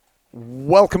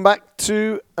Welcome back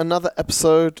to another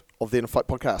episode of the Inner Fight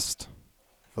Podcast.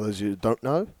 For those of you who don't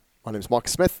know, my name is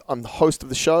Marcus Smith. I'm the host of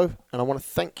the show, and I want to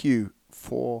thank you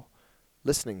for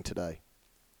listening today.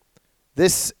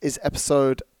 This is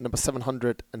episode number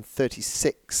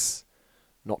 736,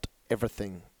 Not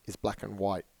Everything is Black and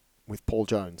White, with Paul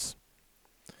Jones.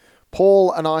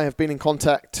 Paul and I have been in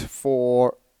contact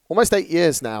for almost 8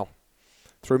 years now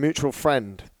through a mutual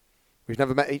friend. We've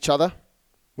never met each other.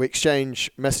 We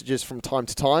exchange messages from time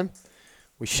to time.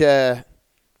 We share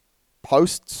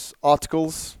posts,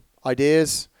 articles,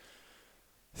 ideas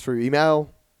through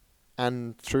email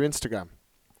and through Instagram.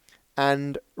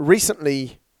 And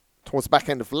recently, towards the back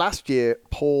end of last year,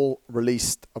 Paul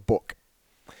released a book.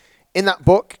 In that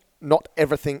book, Not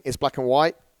Everything is Black and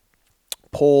White,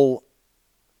 Paul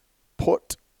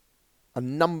put a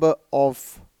number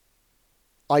of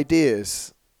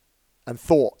ideas and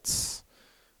thoughts,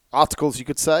 articles you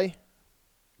could say,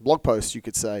 blog posts you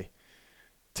could say,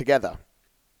 together.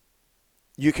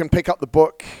 You can pick up the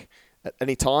book at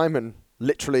any time and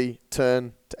literally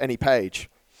turn to any page.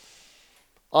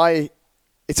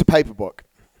 It's a paper book,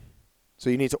 so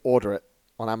you need to order it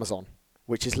on Amazon,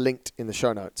 which is linked in the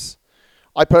show notes.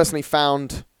 I personally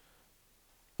found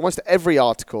almost every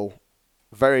article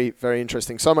very, very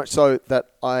interesting, so much so that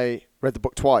I read the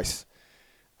book twice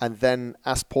and then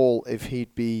asked Paul if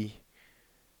he'd be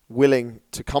willing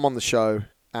to come on the show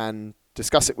and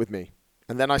discuss it with me.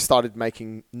 And then I started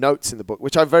making notes in the book,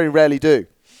 which I very rarely do.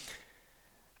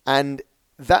 And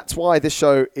that's why this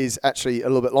show is actually a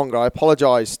little bit longer. I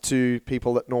apologize to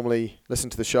people that normally listen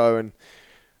to the show and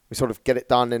we sort of get it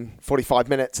done in 45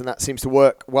 minutes, and that seems to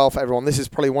work well for everyone. This is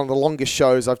probably one of the longest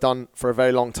shows I've done for a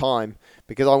very long time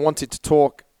because I wanted to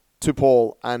talk to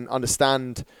Paul and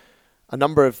understand a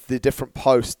number of the different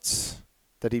posts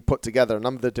that he put together, a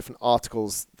number of the different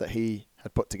articles that he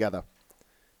had put together.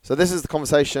 So this is the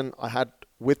conversation I had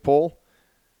with Paul,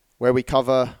 where we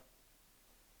cover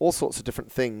all sorts of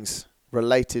different things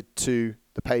related to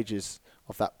the pages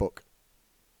of that book.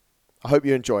 I hope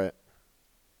you enjoy it.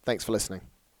 Thanks for listening.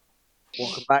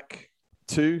 Welcome back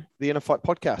to the Inner Fight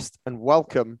Podcast, and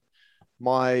welcome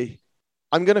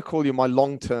I'm going to call you my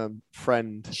long-term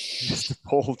friend, Mr.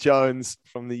 Paul Jones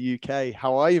from the UK.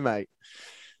 How are you, mate?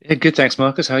 Yeah, good. Thanks,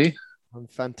 Marcus. How are you? I'm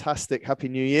fantastic. Happy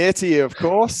New Year to you, of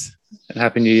course. And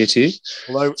Happy New Year to you.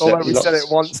 Although we said it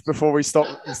once before we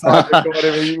started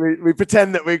recording, we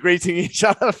pretend that we're greeting each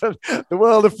other for the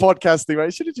world of podcasting. Right?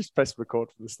 I should have just pressed record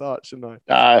from the start, shouldn't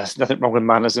I? There's nothing wrong with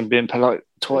manners and being polite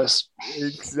twice.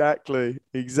 Exactly.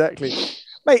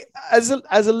 Mate, as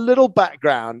a little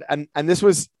background, and this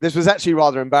was actually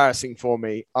rather embarrassing for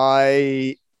me.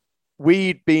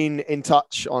 We'd been in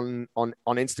touch on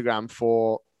Instagram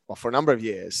for a number of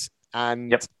years,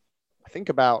 and yep. I think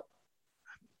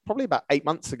probably about 8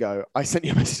 months ago, I sent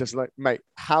you a message. I was like, mate,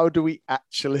 how do we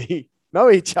actually know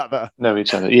each other?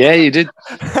 Yeah, you did.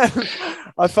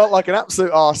 I felt like an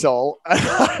absolute arsehole.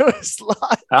 I was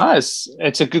like,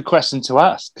 it's a good question to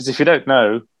ask, because if you don't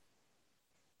know,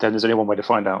 then there's only one way to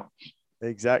find out.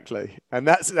 Exactly. And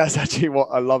that's actually what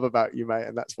I love about you, mate.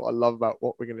 And that's what I love about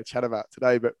what we're going to chat about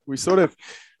today. But we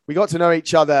got to know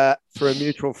each other through a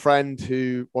mutual friend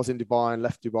who was in Dubai and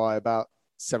left Dubai about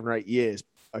 7 or 8 years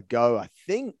ago, I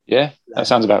think. Yeah, that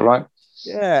sounds about right.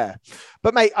 Yeah.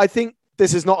 But mate, I think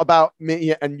this is not about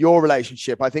me and your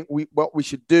relationship. I think what we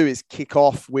should do is kick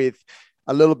off with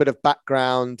a little bit of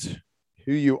background,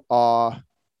 who you are,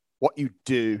 what you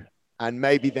do, and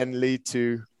maybe then lead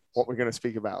to what we're going to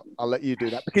speak about. I'll let you do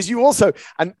that because you also,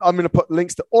 and I'm going to put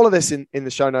links to all of this in the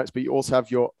show notes, but you also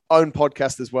have your own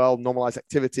podcast as well, Normalized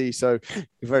Activity. So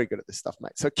you're very good at this stuff,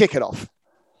 mate. So kick it off.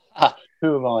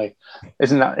 Who am I?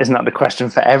 Isn't that the question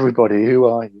for everybody? Who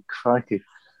are you? Crikey.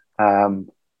 I'm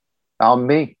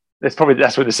me. That's probably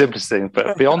the simplest thing.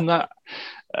 But beyond that,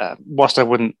 whilst I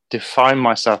wouldn't define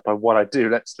myself by what I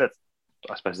do, I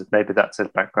suppose maybe that's a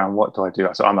background. What do I do?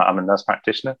 So I'm a nurse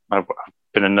practitioner. I've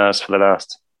been a nurse for the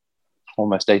last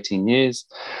almost 18 years,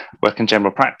 work in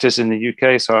general practice in the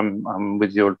UK. So I'm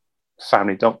with your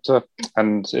family doctor.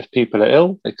 And if people are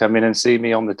ill, they come in and see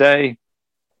me on the day.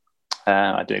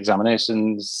 I do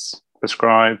examinations,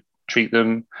 prescribe, treat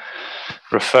them,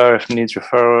 refer if needs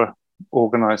referral,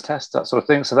 organise tests, that sort of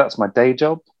thing. So that's my day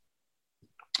job.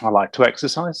 I like to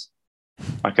exercise.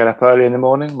 I get up early in the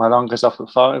morning. My alarm goes off at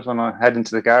 5 and I head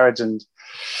into the garage and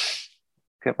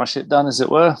get my shit done, as it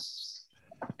were.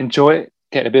 Enjoy it,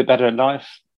 get a bit better at life.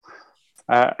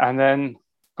 And then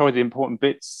probably the important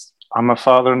bits, I'm a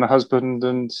father and a husband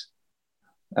and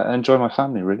enjoy my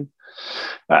family, really.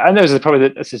 And those are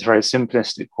this is a very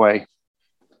simplistic way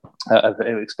of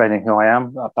explaining who I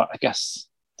am. But I guess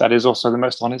that is also the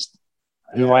most honest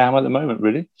who I am at the moment,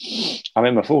 really. I'm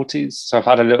in my 40s, so I've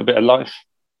had a little bit of life.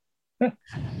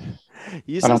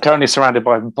 Yeah. And I'm currently surrounded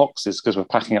by boxes because we're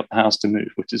packing up the house to move,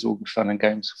 which is all the fun and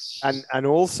games. And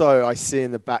also, I see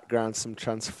in the background some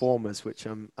Transformers, which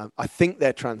I think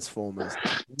they're Transformers.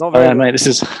 Not very mate, this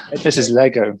is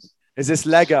Lego. Is this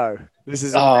Lego? This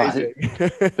is amazing.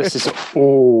 This is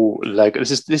all Lego.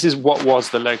 This is what was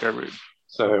the Lego room.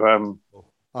 So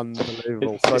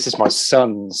unbelievable. This is my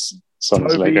son's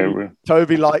Lego room.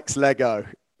 Toby likes Lego.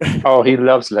 Oh, he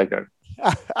loves Lego.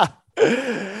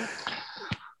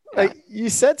 You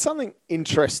said something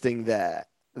interesting there,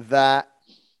 that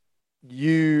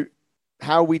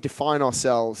how we define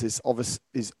ourselves is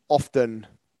often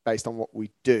based on what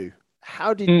we do.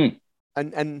 How did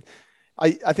and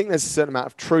I think there's a certain amount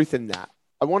of truth in that.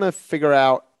 I want to figure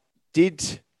out,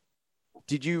 did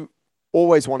you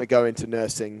always want to go into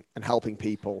nursing and helping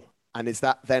people? And is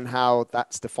that then how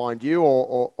that's defined you,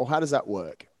 or how does that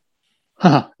work?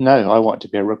 No, I wanted to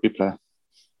be a rugby player.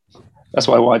 That's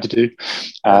what I wanted to do.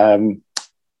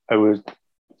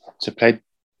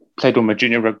 Played all my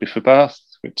junior rugby for Bath,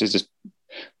 which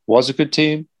was a good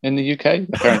team in the UK.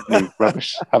 Apparently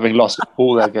rubbish, having lost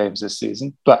all their games this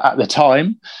season. But at the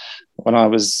time, when I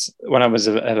was at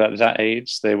that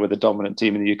age, they were the dominant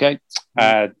team in the UK.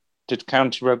 Did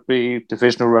county rugby,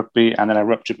 divisional rugby, and then I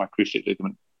ruptured my cruciate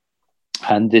ligament.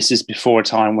 And this is before a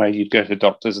time where you'd go to the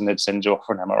doctors and they'd send you off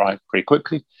for an MRI pretty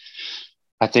quickly.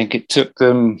 I think it took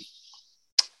them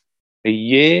a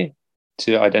year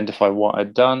to identify what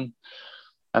I'd done,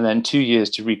 and then 2 years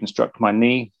to reconstruct my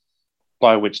knee,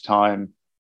 by which time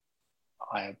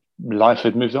life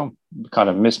had moved on. Kind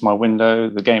of missed my window.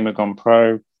 The game had gone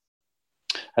pro.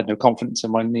 Had no confidence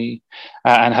in my knee,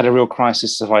 and had a real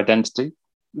crisis of identity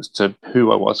as to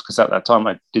who I was, because at that time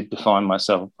I did define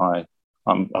myself by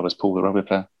I was Paul the rugby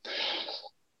player.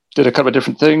 Did a couple of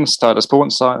different things. Started a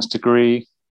sports science degree.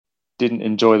 Didn't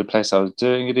enjoy the place I was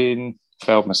doing it in.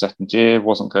 Failed my second year.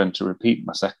 Wasn't going to repeat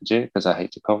my second year because I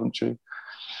hated Coventry.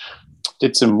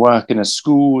 Did some work in a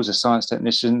school as a science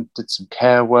technician. Did some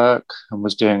care work and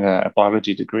was doing a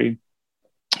biology degree.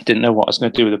 Didn't know what I was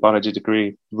going to do with a biology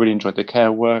degree. Really enjoyed the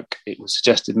care work. It was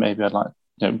suggested maybe I'd like,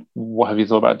 what have you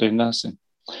thought about doing nursing?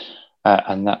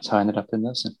 And that's how I ended up in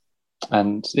nursing.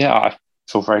 And yeah, I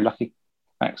feel very lucky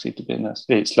actually to be a nurse.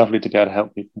 It's lovely to be able to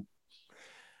help people.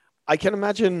 I can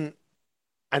imagine,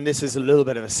 and this is a little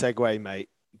bit of a segue, mate,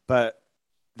 but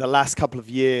the last couple of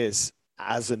years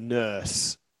as a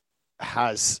nurse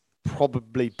has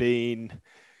probably been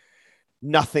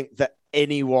nothing that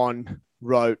anyone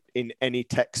wrote in any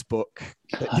textbook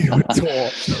that you were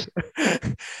taught.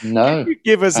 No. Can you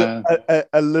give us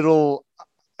a little,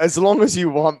 as long as you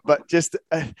want, but just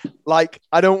I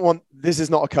don't want, this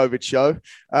is not a COVID show.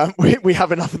 We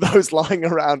have enough of those lying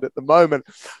around at the moment,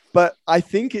 but I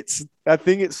think it's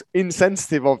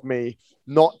insensitive of me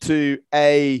not to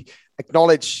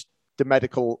acknowledge the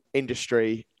medical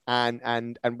industry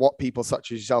and what people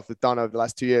such as yourself have done over the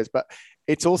last 2 years, but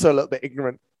it's also a little bit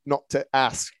ignorant not to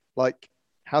ask,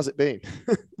 how's it been?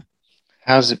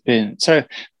 How's it been? So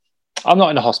I'm not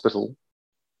in a hospital,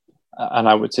 and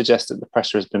I would suggest that the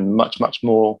pressure has been much, much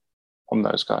more on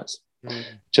those guys,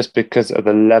 just because of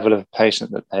the level of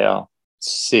patient that they are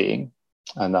seeing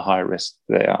and the high risk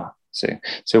they are seeing.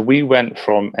 So we went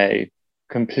from a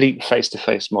complete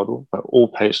face-to-face model where all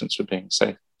patients were being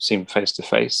seen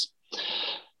face-to-face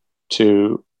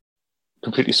to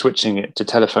completely switching it to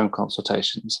telephone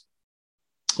consultations,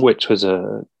 which was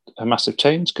a massive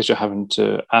change because you're having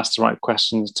to ask the right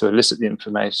questions to elicit the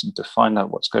information, to find out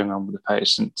what's going on with the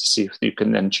patient, to see if you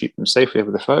can then treat them safely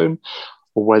over the phone,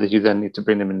 or whether you then need to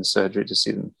bring them into surgery to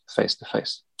see them face to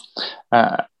face.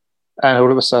 And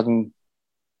all of a sudden,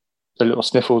 the little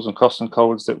sniffles and coughs and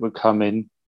colds that would come in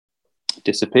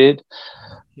disappeared,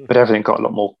 but everything got a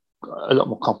lot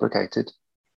more complicated.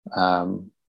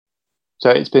 So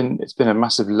it's been a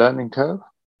massive learning curve,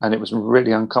 and it was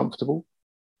really uncomfortable.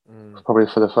 Probably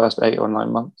for the first 8 or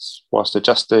 9 months, whilst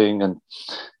adjusting and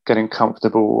getting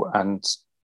comfortable. And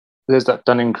there's that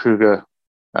Dunning-Kruger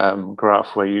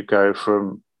graph where you go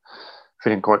from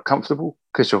feeling quite comfortable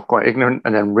because you're quite ignorant,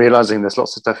 and then realizing there's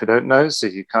lots of stuff you don't know. So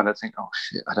you kind of think, oh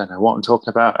shit, I don't know what I'm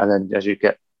talking about. And then as you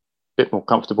get a bit more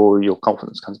comfortable, your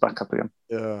confidence comes back up again.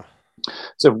 Yeah.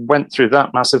 So went through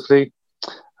that massively.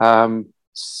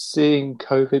 Seeing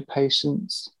COVID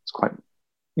patients, it's quite,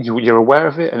 you're aware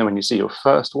of it, and then when you see your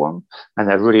first one and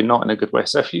they're really not in a good way.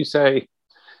 So if you say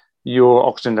your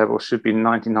oxygen level should be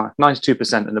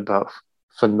 92% and above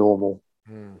for normal,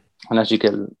 and as you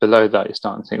get below that, you're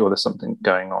starting to think, oh, there's something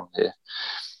going on here.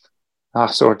 I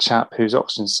saw a chap whose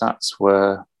oxygen sats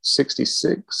were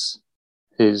 66.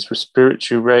 His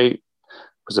respiratory rate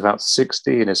was about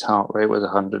 60 and his heart rate was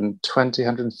 120,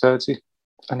 130.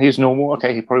 And he was normal.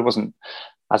 Okay, he probably wasn't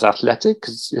as athletic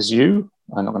as you.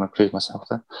 I'm not going to include myself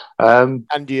there.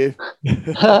 And you.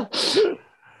 And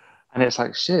it's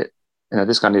like, shit,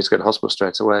 this guy needs to go to hospital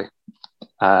straight away.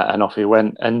 And off he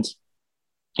went. And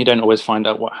you don't always find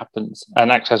out what happens.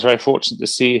 And actually, I was very fortunate to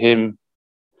see him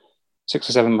 6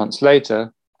 or 7 months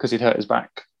later because he'd hurt his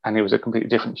back and he was a completely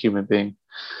different human being.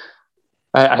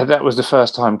 And that was the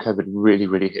first time COVID really,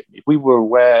 really hit me. We were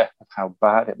aware of how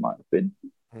bad it might have been.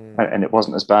 And it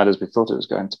wasn't as bad as we thought it was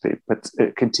going to be. But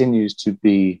it continues to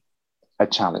be a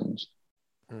challenge.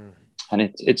 And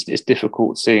it's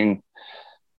difficult seeing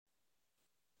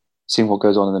what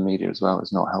goes on in the media as well.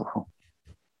 It's not helpful.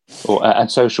 And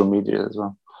social media as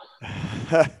well.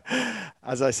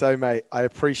 As I say, mate, I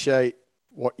appreciate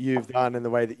what you've done and the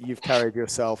way that you've carried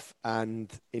yourself. And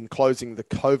in closing the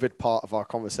COVID part of our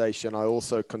conversation, I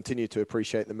also continue to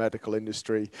appreciate the medical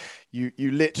industry. You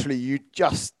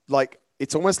just like,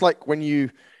 it's almost like when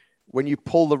you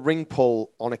pull the ring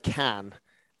pull on a can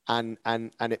and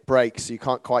it breaks, so you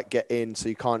can't quite get in, so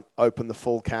you can't open the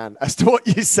full can. As to what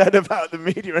you said about the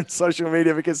media and social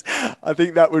media, because I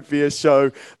think that would be a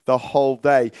show the whole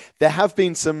day. There have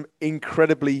been some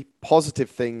incredibly positive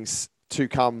things to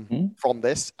come from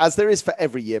this, as there is for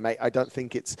every year, mate. I don't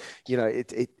think it's,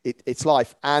 it's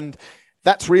life. And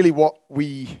that's really what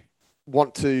we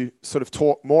want to sort of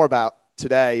talk more about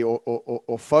today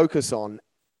or focus on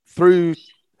through.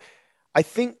 I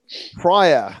think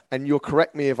prior, and you'll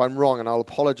correct me if I'm wrong, and I'll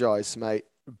apologize, mate,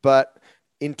 but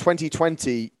in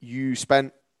 2020, you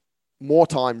spent more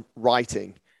time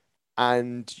writing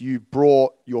and you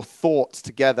brought your thoughts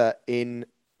together in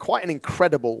quite an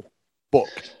incredible book.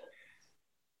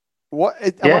 Am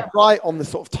I right on the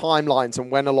sort of timelines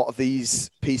and when a lot of these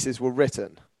pieces were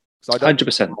written?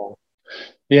 100%.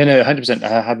 Yeah, no, 100%.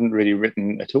 I hadn't really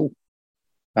written at all.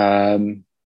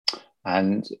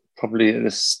 And probably at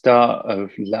the start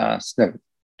of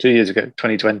 2 years ago,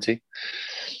 2020,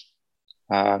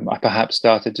 I perhaps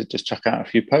started to just chuck out a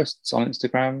few posts on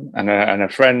Instagram. And a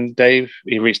friend, Dave,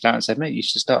 he reached out and said, mate, you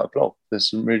should start a blog. There's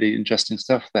some really interesting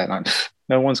stuff there. Like,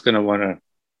 no one's going to want to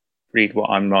read what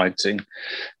I'm writing.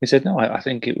 He said, no, I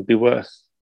think it would be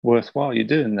worthwhile you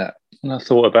doing that. And I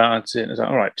thought about it and I was like,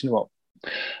 all right, do you know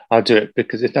what? I'll do it,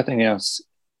 because if nothing else,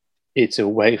 it's a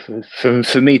way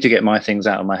for me to get my things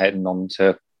out of my head and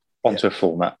onto a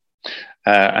format.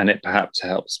 And it perhaps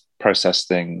helps process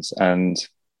things. And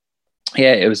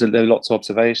there were lots of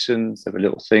observations. There were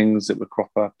little things that would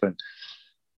crop up, and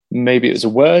maybe it was a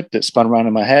word that spun around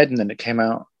in my head and then it came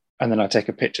out, and then I'd take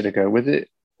a picture to go with it.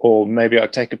 Or maybe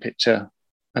I'd take a picture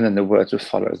and then the words would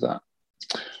follow that.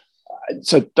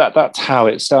 So that's how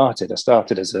it started. I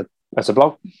started as a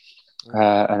blog.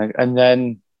 And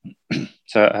then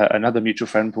another mutual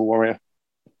friend, Paul Warrior,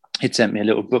 he'd sent me a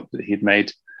little book that he'd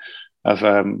made of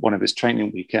one of his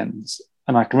training weekends.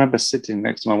 And I can remember sitting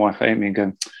next to my wife, Amy, and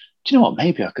going, do you know what?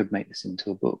 Maybe I could make this into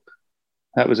a book.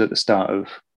 That was at the start of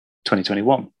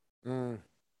 2021. I'm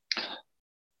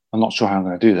not sure how I'm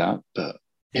going to do that, but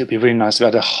it'd be really nice if I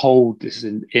had to hold this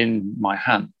in my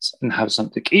hands and have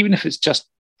something, even if it's just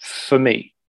for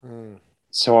me.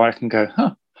 So I can go,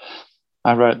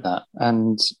 I wrote that.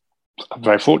 And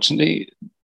very fortunately,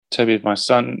 Toby, my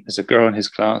son, is a girl in his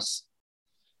class,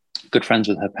 good friends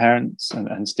with her parents,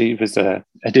 and Steve is a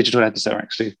digital editor,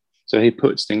 actually. So he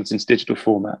puts things into digital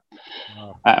format.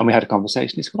 Wow. And we had a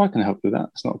conversation. He said, well, I can help with that.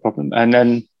 It's not a problem. And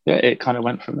then, it kind of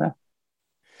went from there.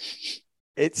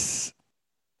 It's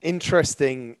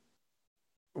interesting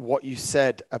what you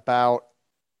said about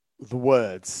the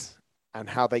words and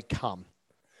how they come.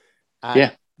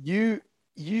 And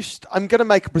I'm going to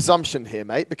make a presumption here,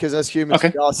 mate, because as humans,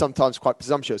 we are sometimes quite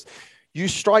presumptuous. You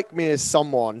strike me as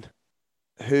someone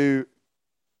who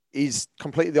is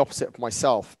completely the opposite of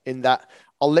myself, in that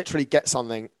I'll literally get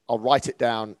something, I'll write it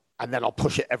down, and then I'll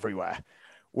push it everywhere.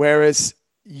 Whereas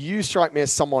you strike me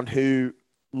as someone who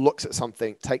looks at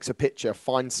something, takes a picture,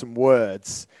 finds some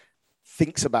words,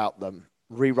 thinks about them,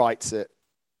 rewrites it,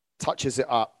 touches it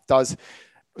up, does.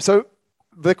 So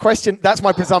the question, that's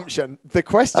my presumption. The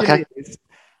question is,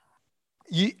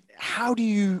 how do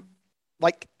you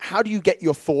get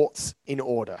your thoughts in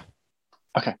order?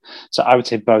 Okay. So I would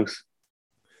say both.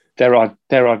 There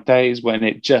are days when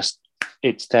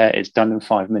it's there, it's done in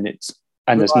 5 minutes,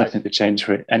 and there's nothing to change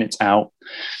for it, and it's out.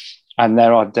 And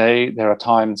there are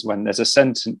times when there's a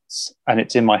sentence and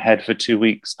it's in my head for 2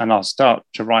 weeks, and I'll start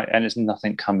to write and there's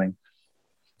nothing coming.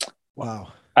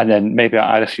 Wow. And then maybe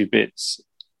I'll add a few bits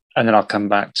and then I'll come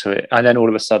back to it. And then all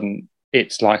of a sudden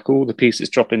it's like all the pieces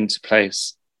drop into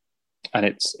place and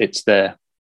it's there.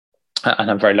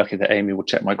 And I'm very lucky that Amy will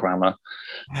check my grammar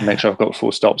and make sure I've got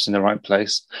full stops in the right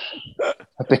place.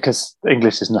 Because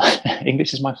English is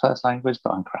my first language,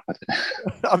 but I'm crap at it.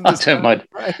 I don't mind.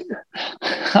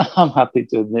 I'm happy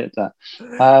to admit that.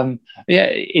 Yeah,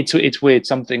 it's weird.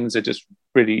 Some things are just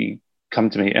really come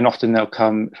to me, and often they'll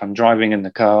come if I'm driving in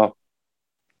the car,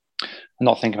 I'm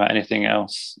not thinking about anything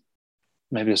else.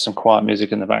 Maybe there's some quiet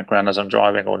music in the background as I'm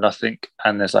driving, or nothing,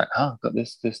 and there's like, oh, I've got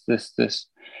this,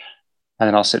 and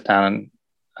then I'll sit down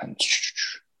and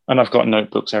I've got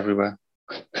notebooks everywhere.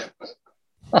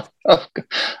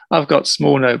 I've got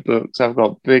small notebooks, I've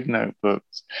got big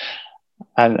notebooks,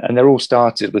 and they're all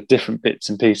started with different bits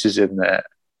and pieces in there.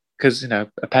 Because, a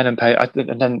pen and paper,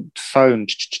 and then phone,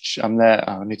 I'm there.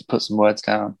 Oh, I need to put some words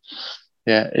down.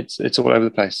 Yeah, it's all over the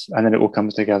place, and then it all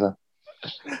comes together.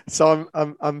 So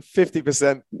I'm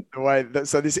 50% the way that,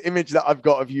 so this image that I've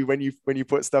got of you when you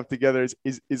put stuff together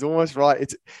is almost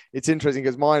right. It's interesting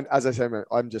because mine, as I say,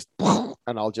 I'm just and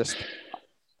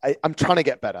I'm trying to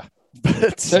get better.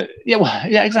 But so,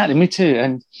 yeah, exactly. Me too.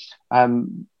 And I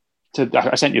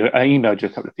emailed you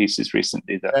a couple of pieces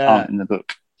recently that aren't in the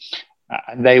book,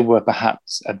 and they were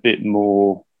perhaps a bit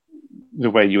more the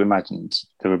way you imagined.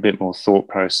 They were a bit more thought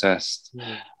processed.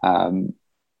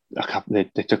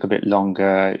 They took a bit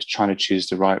longer. It was trying to choose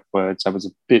the right words. I was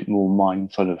a bit more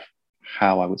mindful of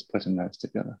how I was putting those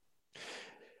together.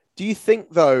 Do you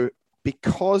think, though,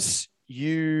 because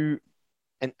you,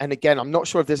 and again, I'm not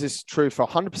sure if this is true for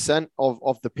 100%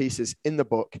 of the pieces in the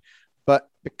book, but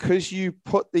because you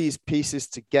put these pieces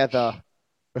together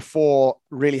before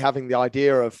really having the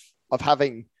idea of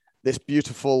having this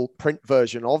beautiful print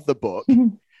version of the book,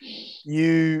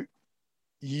 you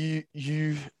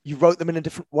wrote them in a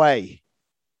different way.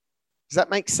 Does that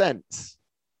make sense?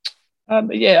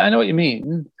 Yeah, I know what you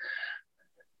mean.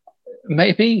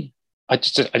 Maybe I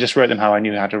just wrote them how I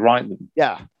knew how to write them.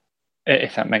 Yeah,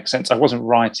 if that makes sense. I wasn't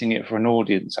writing it for an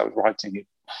audience. I was writing it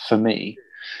for me.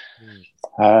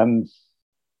 And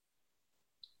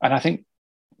I think,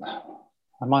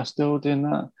 am I still doing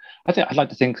that? I'd like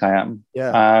to think I am.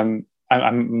 Yeah.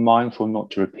 I'm mindful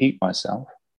not to repeat myself.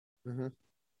 Mm-hmm.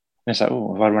 It's like,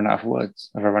 oh, have I run out of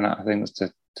words? Have I run out of things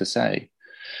to say?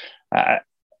 And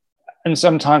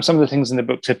sometimes some of the things in the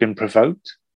books have been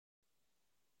provoked.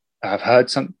 I've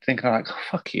heard something and I'm like, oh,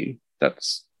 fuck you.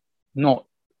 That's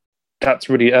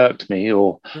really irked me.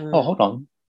 Or, oh, hold on.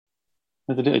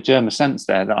 There's a little germ of sense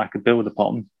there that I could build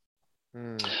upon.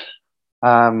 I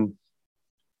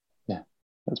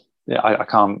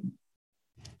can't.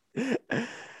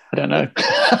 I don't know.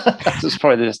 That's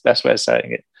probably the best way of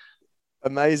saying it.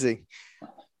 Amazing.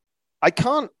 I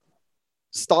can't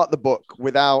start the book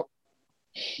without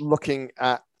looking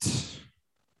at, it's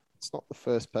not the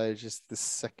first page, it's the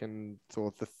second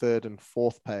or the third and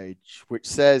fourth page, which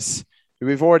says,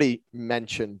 we've already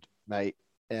mentioned, mate,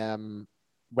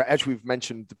 as we've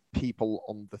mentioned the people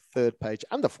on the third page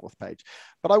and the fourth page,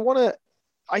 but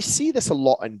I see this a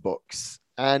lot in books,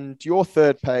 and your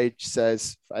third page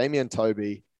says, for Amy and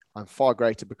Toby, I'm far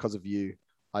greater because of you.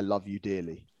 I love you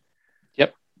dearly.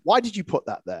 Yep. Why did you put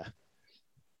that there?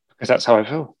 Because that's how I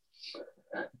feel.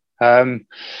 I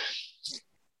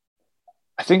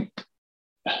think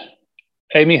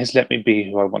Amy has let me be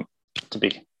who I want to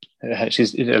be.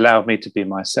 She's allowed me to be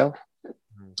myself.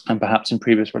 And perhaps in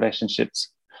previous relationships,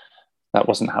 that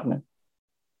wasn't happening.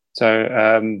 So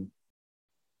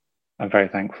I'm very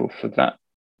thankful for that.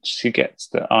 She gets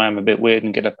that I am a bit weird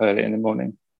and get up early in the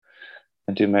morning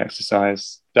and do my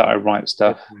exercise, that I write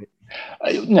stuff.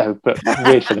 No, but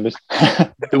weird for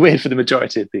the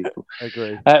majority of people. I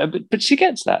agree. But she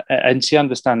gets that, and she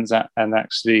understands that, and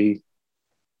actually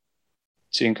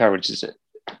she encourages it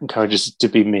to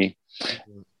be me.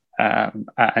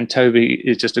 And Toby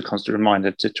is just a constant reminder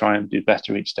to try and do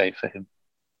better each day for him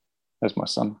as my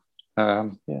son.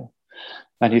 And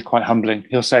he's quite humbling.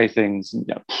 He'll say things, and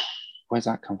where's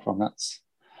that come from? That's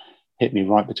hit me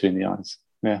right between the eyes.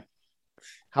 Yeah.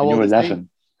 How old is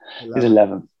 11. He's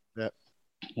 11.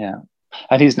 Yeah.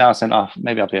 And he's now saying,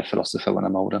 maybe I'll be a philosopher when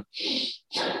I'm older.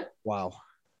 Wow.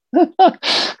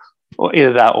 Or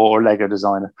either that or a Lego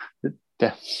designer.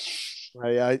 Yeah.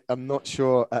 I'm not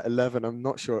sure at 11. I'm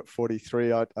not sure at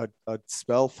 43. I'd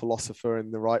spell philosopher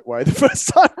in the right way the first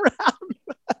time around.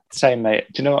 Same,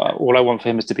 mate. Do you know what? All I want for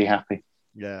him is to be happy.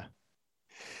 Yeah.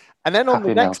 And then on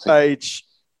the next page,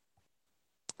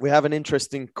 we have an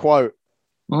interesting quote.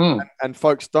 And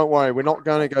folks, don't worry, we're not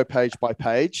going to go page by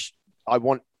page. I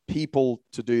want people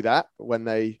to do that when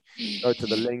they go to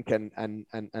the link and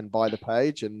buy the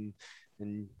page. And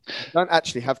you don't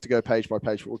actually have to go page by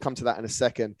page, but we'll come to that in a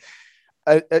second.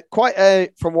 quite a,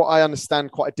 from what I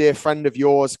understand, quite a dear friend of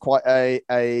yours, quite a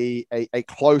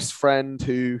close friend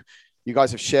who you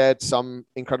guys have shared some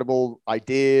incredible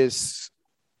ideas.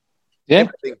 Yeah.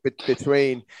 Everything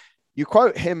between. You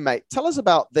quote him, mate. Tell us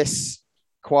about this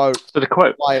quote. So the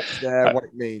quote, why it's there, what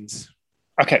it means.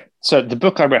 Okay, so the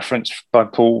book I referenced by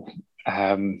Paul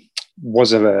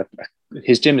was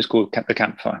his gym is called The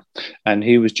Campfire, and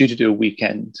he was due to do a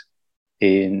weekend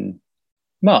in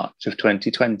March of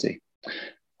 2020.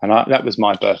 And that was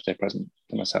my birthday present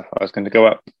to myself. I was going to go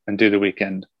up and do the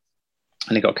weekend,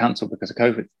 and it got cancelled because of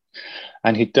COVID.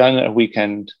 And he'd done a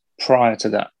weekend prior to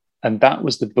that. And that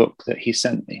was the book that he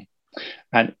sent me.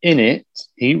 And in it,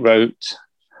 he wrote,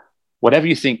 whatever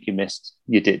you think you missed,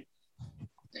 you did.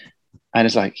 And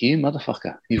it's like, you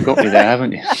motherfucker, you've got me there,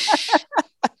 haven't you?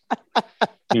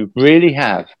 You really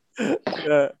have.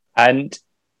 Yeah. And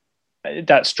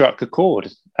that struck a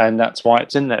chord. And that's why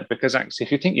it's in there. Because actually,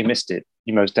 if you think you missed it,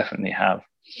 you most definitely have.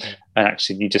 And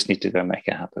actually, you just need to go make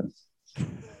it happen.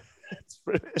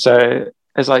 So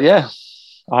it's like, yeah,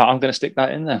 I'm going to stick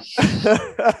that in there.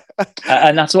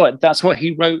 And that's what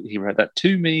he wrote. He wrote that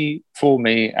to me, for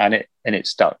me, and it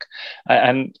stuck.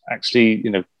 And actually, you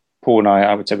know, Paul and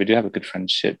I would say we do have a good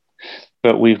friendship,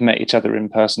 but we've met each other in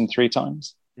person 3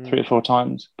 or 4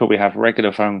 times, but we have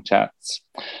regular phone chats,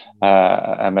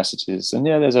 and messages. And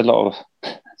yeah, there's a lot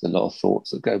of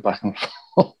thoughts that go back and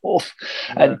forth.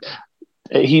 Yeah.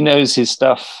 And he knows his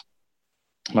stuff,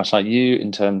 much like you,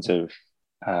 in terms of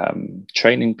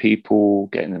training people,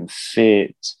 getting them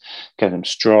fit, getting them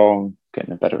strong,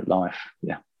 getting them better at life.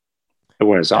 Yeah.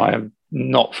 Whereas I am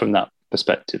not from that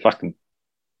perspective.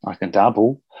 I can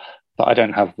dabble, but I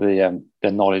don't have the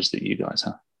knowledge that you guys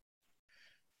have.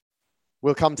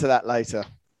 We'll come to that later,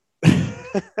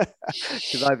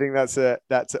 because I think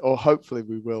that's or hopefully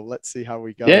we will. Let's see how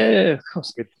we go. Yeah, of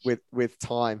course. With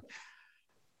time.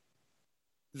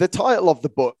 The title of the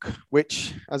book,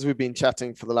 which, as we've been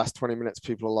chatting for the last 20 minutes,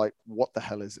 people are like, what the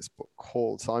hell is this book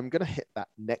called? So I'm going to hit that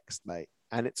next, mate.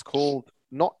 And it's called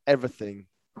Not Everything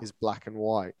is Black and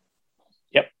White.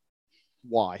 Yep.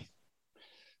 Why?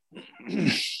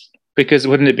 Because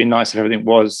wouldn't it be nice if everything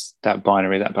was that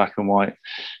binary, that black and white?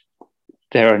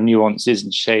 There are nuances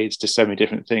and shades to so many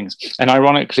different things. And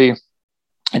ironically,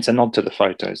 it's a nod to the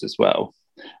photos as well.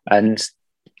 And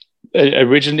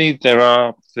originally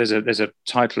there's a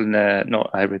title in there,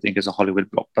 Not Everything is a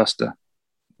Hollywood Blockbuster,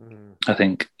 I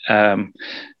think. And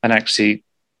actually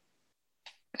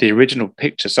the original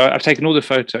picture, so I've taken all the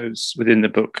photos within the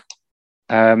book,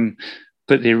 but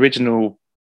the original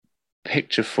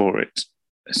picture for it,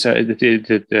 so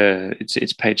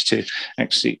it's page 2,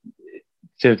 actually.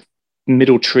 The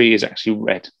middle tree is actually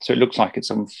red, so it looks like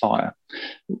it's on fire,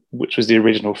 which was the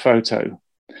original photo.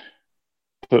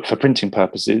 But for printing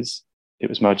purposes, it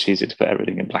was much easier to put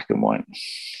everything in black and white.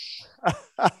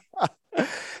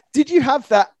 Did you have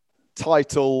that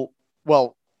title?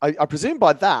 Well, I presume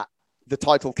by that, the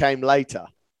title came later.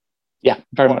 Yeah,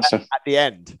 very much so. At the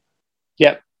end.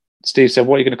 Yeah. Steve said,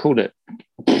 what are you going to call it?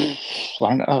 I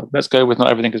don't know. Let's go with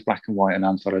Not Everything is Black and White, an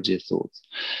anthology of thoughts.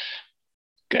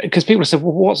 Because people said,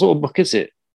 well, what sort of book is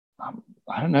it?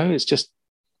 I don't know. It's just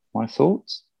my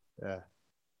thoughts. Yeah.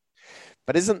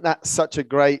 But isn't that such a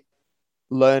great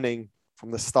learning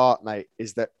from the start, mate,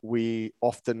 is that we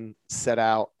often set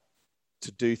out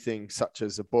to do things such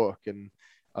as a book. And,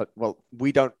 well,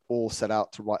 we don't all set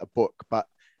out to write a book, but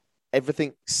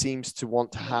everything seems to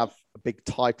want to have a big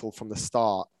title from the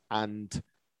start and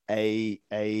an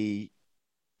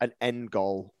end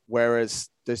goal. Whereas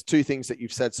there's 2 things that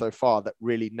you've said so far that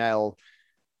really nail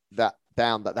that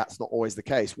down, that's not always the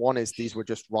case. One is these were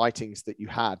just writings that you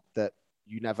had that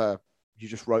you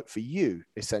just wrote for you,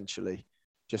 essentially,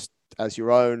 just as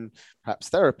your own, perhaps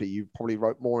therapy. You probably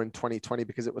wrote more in 2020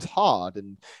 because it was hard,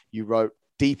 and you wrote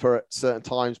deeper at certain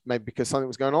times, maybe because something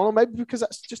was going on, or maybe because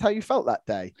that's just how you felt that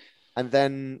day. And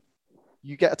then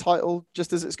you get a title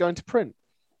just as it's going to print.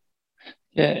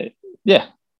 Yeah.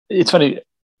 It's funny.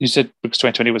 You said because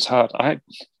 2020 was hard.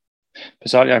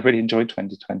 Bizarrely, I really enjoyed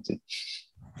 2020.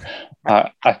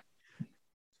 There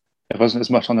wasn't as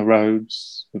much on the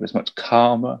roads. It was much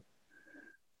calmer.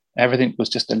 Everything was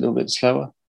just a little bit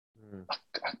slower.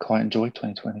 I quite enjoyed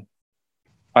 2020.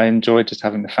 I enjoyed just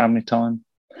having the family time.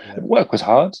 Yeah. Work was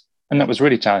hard, and that was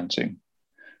really challenging.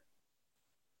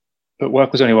 But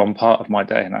work was only one part of my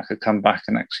day, and I could come back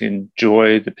and actually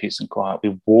enjoy the peace and quiet.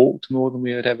 We walked more than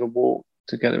we had ever walked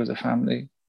together as a family.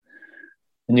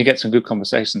 And you get some good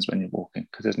conversations when you're walking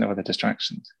because there's no other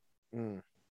distractions.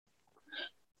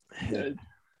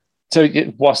 So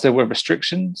whilst there were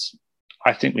restrictions,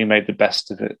 I think we made the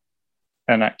best of it.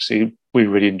 And actually, we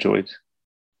really enjoyed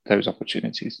those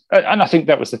opportunities. And I think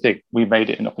that was the thing. We made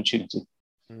it an opportunity.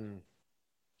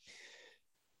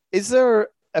 Is there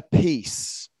a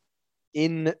piece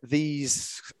in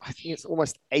these, I think it's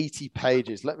almost 80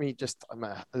 pages. Let me just,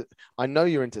 I know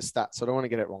you're into stats, so I don't want to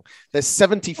get it wrong. There's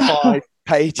 75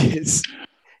 pages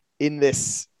in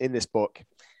this book.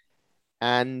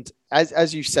 And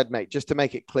as you said, mate, just to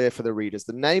make it clear for the readers,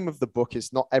 the name of the book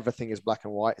is Not Everything is Black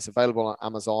and White. It's available on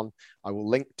Amazon. I will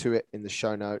link to it in the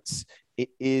show notes. It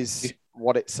is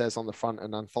what it says on the front,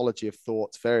 an anthology of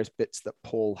thoughts, various bits that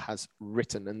Paul has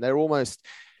written. And they're almost,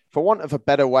 for want of a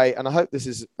better way, and I hope this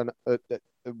is a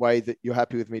way that you're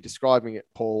happy with me describing it,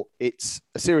 Paul, it's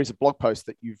a series of blog posts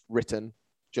that you've written,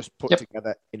 just put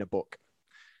together in a book.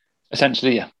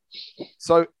 Essentially, yeah.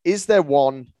 So is there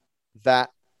one that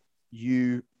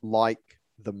you like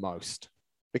the most?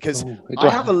 Because I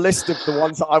have a list of the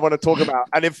ones that I want to talk about.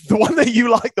 And if the one that you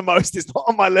like the most is not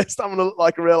on my list, I'm going to look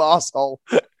like a real asshole.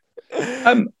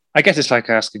 I guess it's like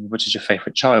asking, which is your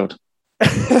favorite child?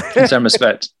 In some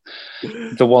respect,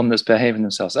 the one that's behaving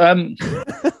themselves. I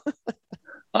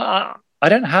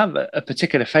don't have a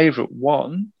particular favorite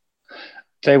one.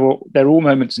 They're all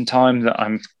moments in time that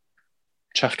I'm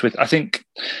chuffed with. I think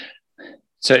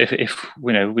so. If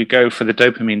we go for the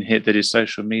dopamine hit that is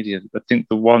social media, I think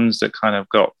the ones that kind of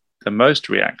got the most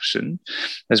reaction,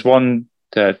 there's one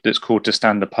that's called "To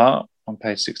Stand Apart" on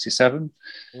page 67.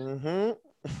 Mm-hmm.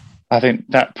 I think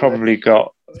that probably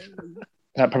got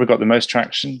the most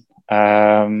traction.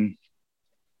 The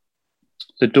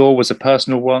Door was a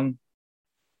personal one.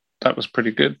 That was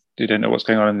pretty good. You don't know what's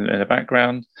going on in the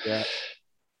background. Yeah.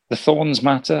 The Thorns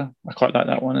Matter. I quite like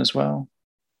that one as well.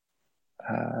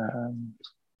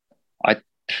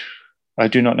 I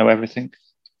do not know everything.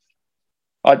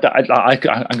 I'm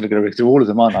going to go through all of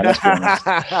them, aren't I? Let's be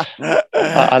honest.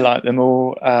 I like them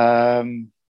all.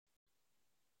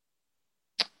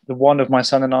 The one of my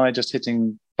son and I just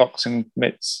hitting boxing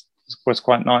mitts was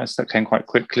quite nice. That came quite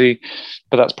quickly,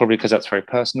 but that's probably because that's very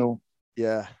personal.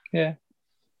 Yeah. Yeah.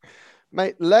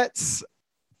 Mate, let's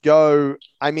go.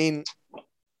 I mean,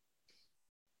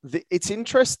 it's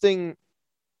interesting.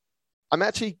 I'm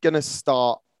actually going to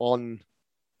start on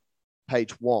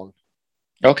page 1.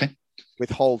 Okay. With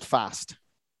Hold Fast.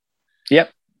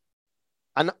 Yep.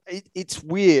 And it's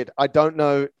weird. I don't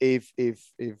know if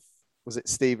was it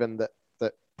Stephen that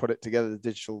put it together, the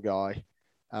digital guy.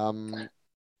 I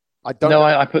don't know.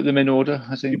 I put them in order,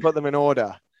 I think. You put them in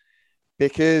order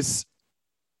because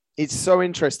it's so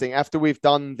interesting. After we've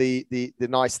done the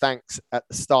nice thanks at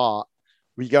the start,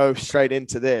 we go straight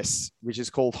into this, which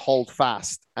is called Hold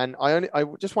Fast. And I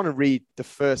just want to read the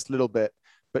first little bit,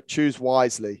 but choose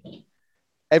wisely.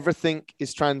 Everything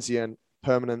is transient.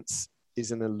 Permanence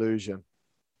is an illusion.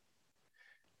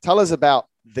 Tell us about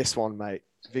this one, mate,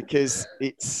 because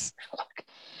it's...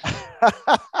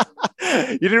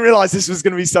 You didn't realize this was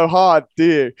going to be so hard, do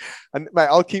you? And mate,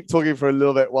 I'll keep talking for a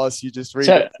little bit whilst you just read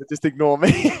it. So just ignore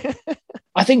me.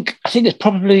 I think it's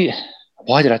probably,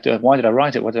 why did I do it? Why did I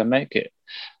write it? Why did I make it?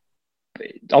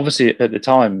 Obviously, at the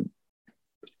time,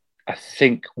 I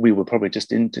think we were probably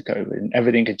just into COVID and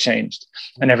everything had changed,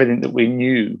 and everything that we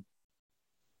knew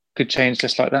could change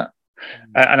just like that.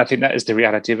 And I think that is the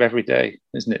reality of every day,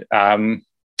 isn't it?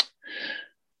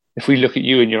 If we look at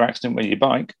you and your accident with your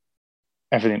bike,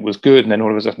 everything was good, and then all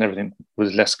of a sudden everything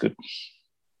was less good.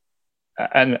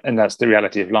 And that's the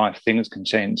reality of life. Things can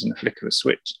change in the flick of a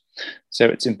switch. So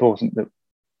it's important that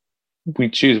we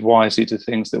choose wisely to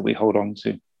things that we hold on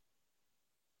to,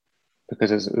 because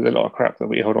there's a lot of crap that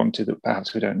we hold on to that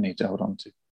perhaps we don't need to hold on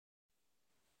to.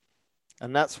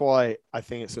 And that's why I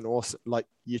think it's an awesome, like,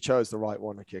 you chose the right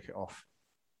one to kick it off.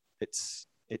 It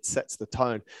sets the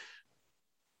tone.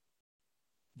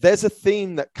 There's a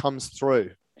theme that comes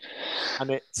through,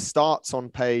 and it starts on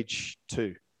page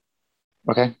 2.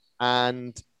 Okay.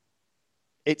 And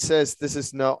it says, this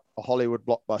is not a Hollywood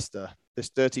blockbuster. This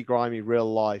dirty, grimy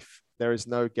real life. There is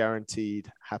no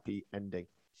guaranteed happy ending.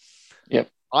 Yep.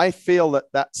 I feel that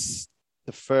that's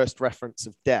the first reference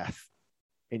of death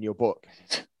in your book.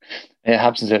 It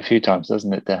happens a few times,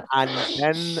 doesn't it, death? And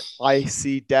then I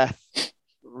see death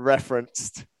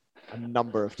referenced a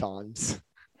number of times.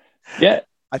 Yeah.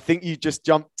 I think you just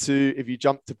if you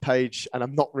jump to page, and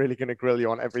I'm not really going to grill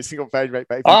you on every single page, mate.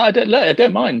 I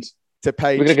don't mind. To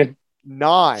page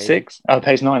 9. 6. Oh,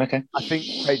 page 9. Okay. I think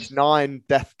page 9,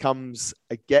 death comes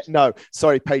again. No,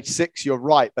 sorry, page 6. You're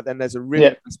right, but then there's a really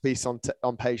nice piece on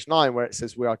page 9 where it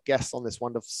says, "We are guests on this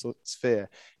wonderful sphere.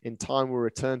 In time, we'll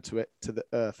return to it, to the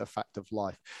earth, a fact of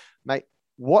life." Mate,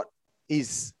 what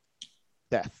is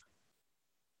death?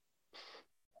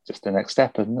 Just the next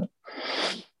step, isn't it?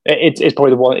 It's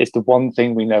probably the one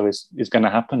thing we know is going to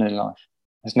happen in life.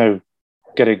 There's no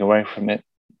getting away from it.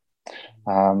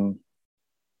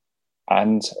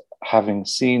 And having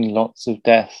seen lots of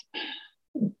death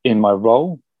in my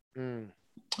role,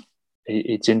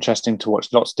 it's interesting to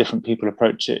watch lots of different people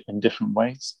approach it in different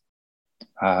ways.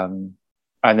 And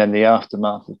then the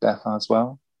aftermath of death as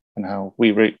well, and how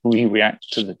we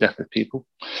react to the death of people.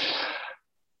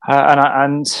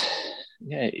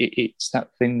 It's that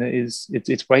thing that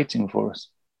it's waiting for us.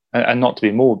 And not to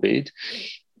be morbid,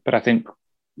 but I think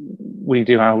we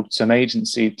do hold some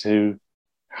agency to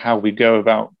how we go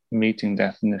about meeting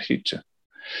death in the future.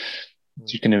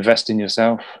 You can invest in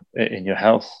yourself, in your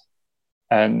health,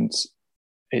 and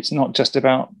it's not just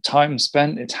about time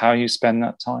spent, it's how you spend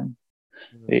that time.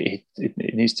 It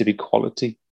needs to be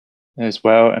quality as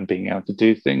well, and being able to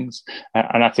do things.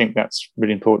 And I think that's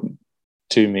really important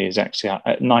to me, is actually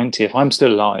at 90, if I'm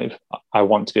still alive, I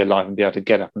want to be alive and be able to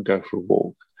get up and go for a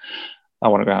walk. I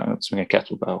want to go out and swing a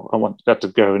kettlebell. I want to be able to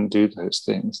go and do those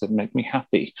things that make me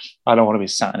happy. I don't want to be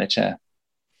sat in a chair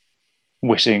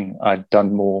wishing I'd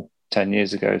done more 10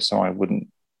 years ago so I wouldn't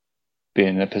be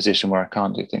in a position where I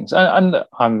can't do things. And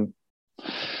I'm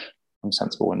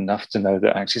sensible enough to know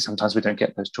that actually sometimes we don't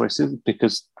get those choices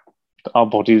because our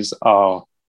bodies are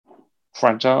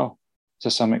fragile to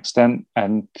some extent,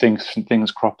 and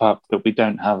things crop up that we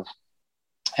don't have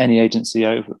any agency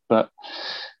over, but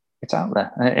it's out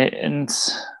there, and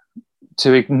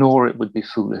to ignore it would be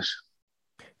foolish.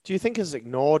 Do you think it's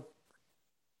ignored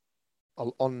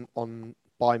on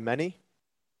by many?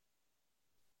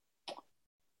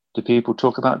 Do people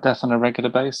talk about death on a regular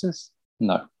basis?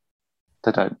 No,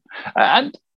 they don't,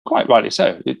 and quite rightly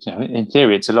so. In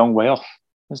theory, it's a long way off,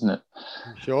 isn't it?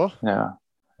 Sure. Yeah.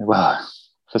 Well,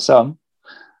 for some,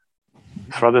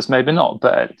 for others maybe not.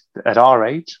 But at our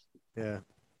age,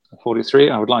 43,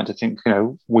 I would like to think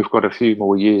we've got a few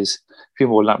more years, a few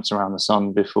more laps around the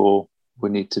sun before we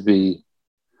need to be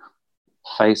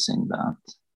facing that.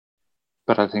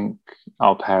 But I think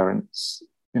our parents,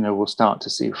 will start to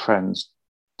see friends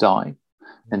die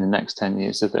in the next 10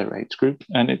 years of their age group,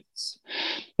 and it's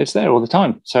there all the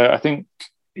time. So I think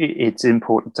it's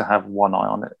important to have one eye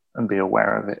on it and be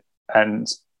aware of it, and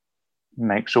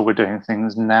make sure we're doing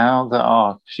things now that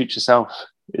our future self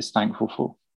is thankful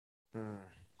for.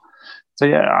 So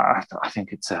yeah, I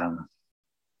think it's I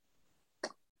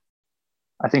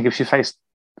think if you face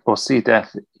or see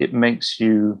death, it makes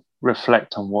you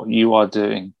reflect on what you are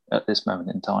doing at this moment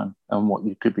in time and what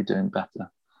you could be doing better.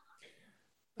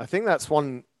 I think that's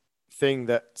one thing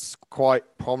that's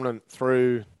quite prominent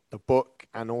through the book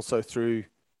and also through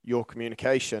your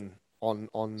communication on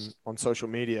social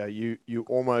media. You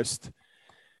almost,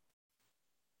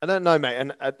 I don't know, mate.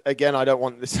 And again, I don't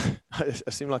want this. I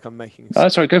seem like I'm making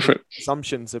sorry, go for it.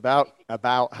 Assumptions about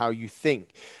how you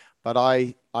think, but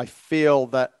I feel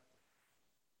that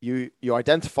you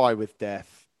identify with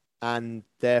death and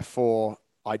therefore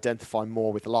identify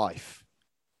more with life.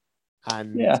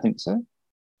 And yeah, I think so.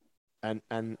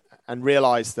 And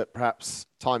realize that perhaps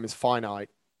time is finite,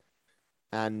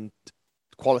 and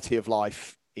quality of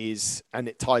life is, and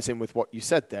it ties in with what you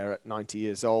said there. At 90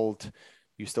 years old,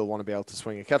 you still want to be able to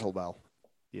swing a kettlebell,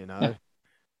 Yeah.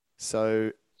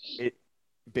 So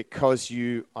because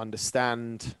you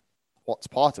understand what's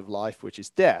part of life, which is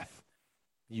death,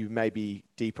 you maybe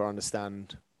deeper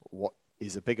understand what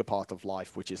is a bigger part of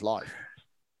life, which is life.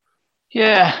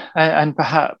 Yeah, and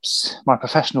perhaps my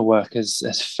professional work has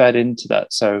fed into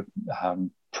that. So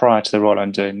prior to the role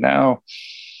I'm doing now,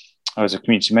 I was a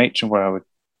community matron where I would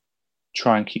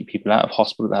try and keep people out of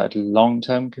hospital that had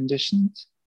long-term conditions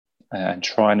and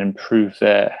try and improve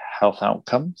their health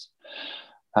outcomes.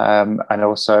 And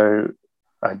also,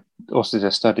 I also did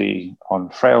a study on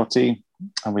frailty,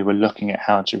 and we were looking at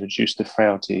how to reduce the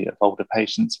frailty of older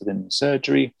patients within the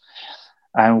surgery.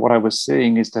 And what I was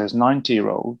seeing is those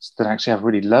 90-year-olds that actually have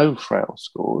really low frail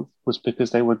scores was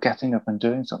because they were getting up and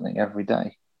doing something every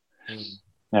day.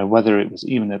 Whether it was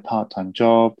even a part-time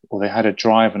job or they had a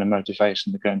drive and a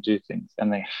motivation to go and do things,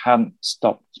 and they hadn't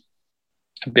stopped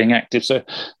being active. So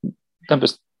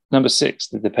number 6,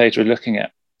 the page we're looking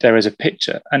at, there is a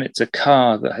picture, and it's a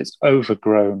car that has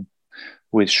overgrown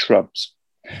with shrubs.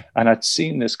 And I'd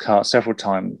seen this car several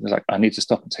times. Like, I need to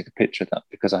stop and take a picture of that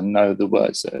because I know the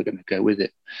words that are going to go with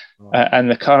it. And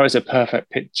the car is a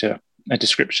perfect picture, a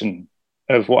description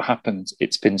of what happens.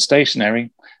 It's been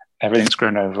stationary, everything's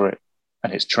grown over it,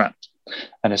 and it's trapped.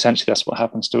 And essentially that's what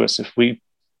happens to us. If we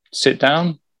sit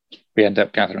down, we end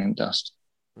up gathering dust.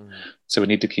 So we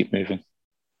need to keep moving.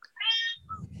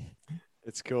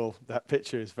 It's cool. That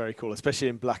picture is very cool, especially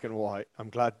in black and white. I'm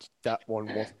glad that one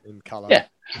wasn't in color. Yeah.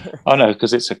 I know,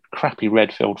 because it's a crappy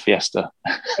red filled Fiesta.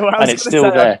 Well, I and was it's gonna still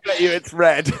say, there. I bet you it's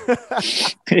red.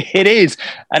 It is.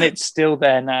 And it's still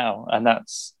there now. And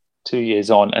that's 2 years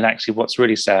on. And actually, what's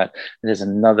really sad, there's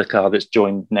another car that's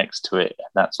joined next to it. And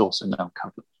that's also now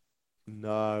covered.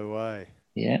 No way.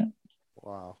 Yeah.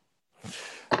 Wow.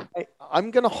 Hey, I'm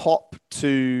going to hop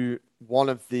to one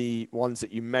of the ones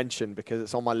that you mentioned because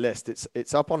it's on my list.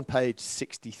 It's up on page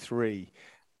 63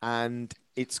 and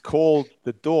it's called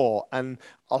The Door. And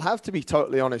I'll have to be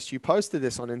totally honest. You posted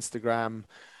this on Instagram.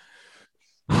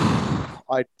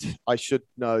 I should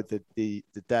know the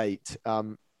date.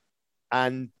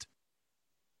 And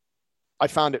I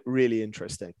found it really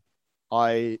interesting.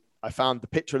 I found the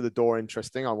picture of the door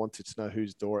interesting. I wanted to know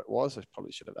whose door it was. I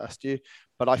probably should have asked you,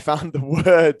 but I found the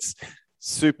words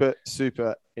super,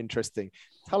 super interesting.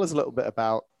 Tell us a little bit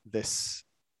about this.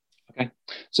 Okay.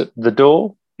 So the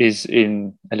door is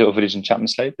in a little village in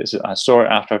Chapmanslade. I saw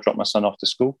it after I dropped my son off to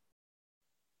school.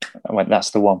 I went, that's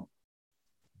the one.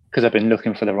 Because I've been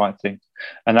looking for the right thing.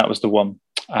 And that was the one.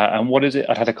 And what is it?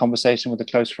 I'd had a conversation with a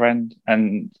close friend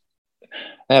and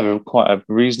they have quite a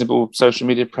reasonable social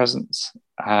media presence.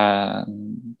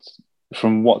 And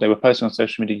from what they were posting on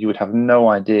social media, you would have no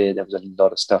idea there was a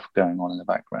lot of stuff going on in the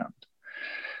background.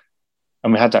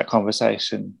 And we had that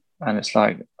conversation and it's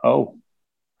like, oh,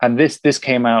 and this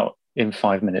came out in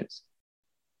 5 minutes.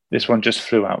 This one just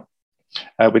flew out.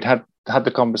 We'd had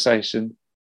the conversation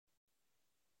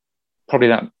probably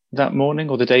that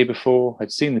morning or the day before.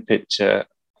 I'd seen the picture.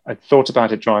 I'd thought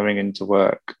about it driving into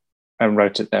work and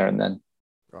wrote it there and then.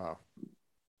 Wow.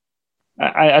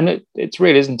 And it's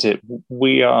real, isn't it?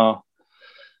 We are,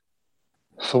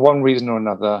 for one reason or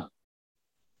another,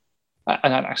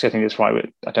 and actually I think it's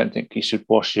right. I don't think you should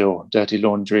wash your dirty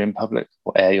laundry in public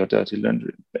or air your dirty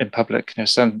laundry in public. You know,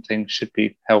 some things should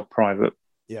be held private.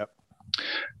 Yeah.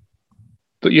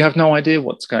 But you have no idea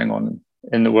what's going on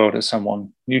in the world of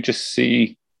someone. You just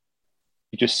see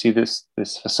this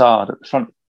facade at the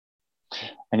front,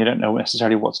 and you don't know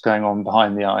necessarily what's going on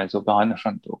behind the eyes or behind the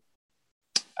front door.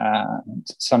 And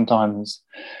sometimes,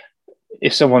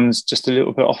 if someone's just a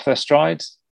little bit off their stride,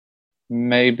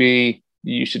 maybe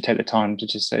you should take the time to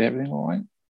just say everything all right,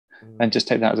 and just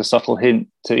take that as a subtle hint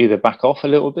to either back off a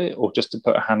little bit or just to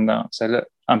put a hand out and say, look,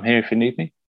 I'm here if you need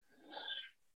me,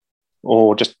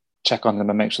 or just check on them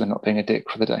and make sure they're not being a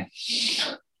dick for the day.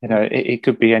 You know, it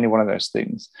could be any one of those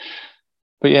things.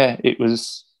 But yeah,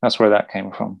 that's where that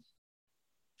came from.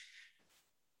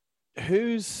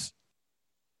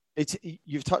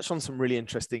 You've touched on some really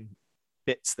interesting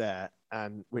bits there,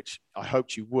 and which I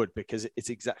hoped you would, because it's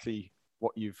exactly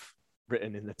what you've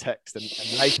written in the text. And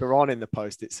later on in the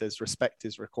post, it says respect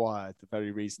is required, the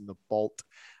very reason the bolt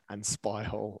and spy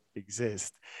hole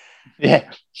exist.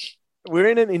 Yeah. We're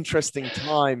in an interesting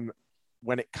time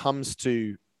when it comes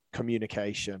to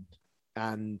communication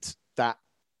and that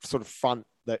sort of front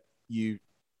that you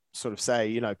sort of say,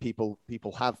 you know, people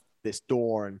have this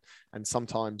door and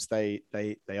sometimes they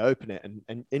open it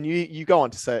and you go on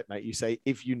to say it, mate. You say,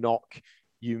 if you knock,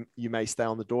 you may stay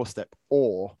on the doorstep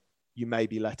or you may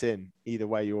be let in. Either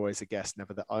way, you're always a guest,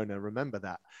 never the owner. Remember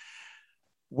that.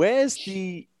 Where's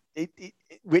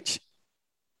which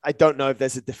I don't know if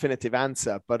there's a definitive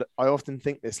answer, but I often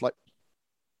think this, like,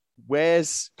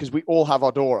 because we all have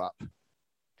our door up.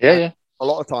 Yeah. A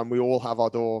lot of time we all have our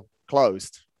door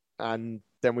closed, and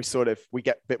then we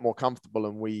get a bit more comfortable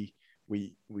and we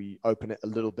open it a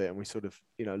little bit and we sort of,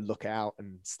 you know, look out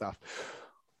and stuff.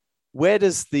 Where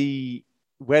does the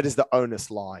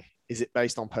onus lie? Is it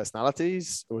based on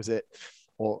personalities, or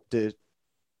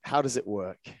how does it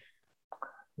work?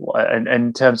 And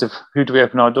in terms of who do we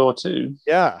open our door to?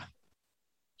 Yeah.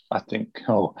 I think,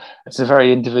 it's a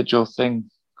very individual thing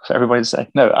for everybody to say.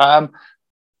 No, I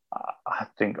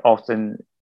think often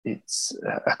it's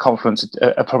a confluence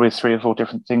of probably 3 or 4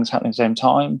 different things happening at the same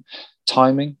time.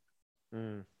 Timing,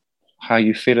 how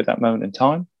you feel at that moment in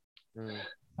time,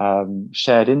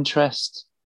 shared interest,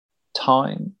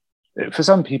 time. For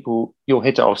some people, you'll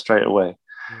hit it off straight away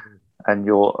and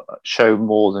you'll show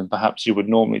more than perhaps you would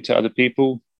normally to other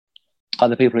people.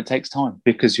 Other people, it takes time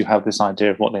because you have this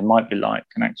idea of what they might be like.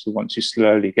 And actually, once you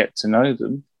slowly get to know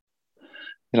them,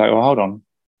 you're like, well, hold on.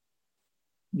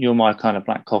 You're my kind of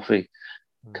black coffee.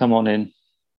 Come on in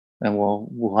and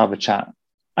we'll have a chat.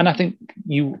 And I think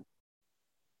you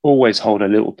always hold a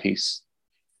little piece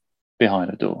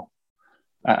behind a door.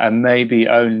 And maybe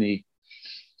only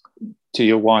to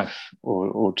your wife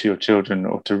or to your children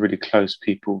or to really close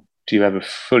people do you ever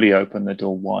fully open the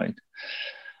door wide.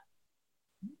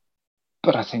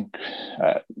 But I think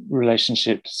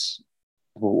relationships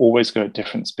will always go at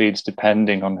different speeds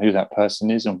depending on who that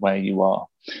person is and where you are.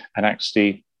 And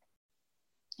actually,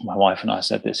 my wife and I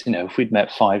said this, if we'd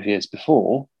met 5 years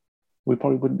before, we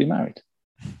probably wouldn't be married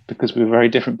because we were very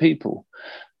different people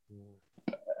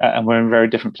and we're in very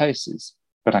different places.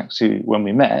 But actually, when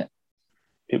we met,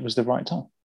 it was the right time.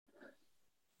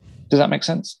 Does that make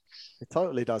sense? It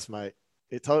totally does, mate.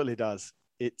 It totally does.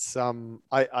 It's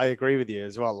I agree with you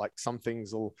as well. Like some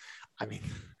things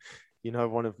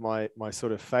one of my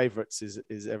sort of favorites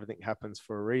is everything happens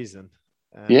for a reason.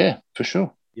 Yeah, for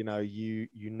sure. You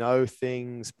know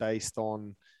things based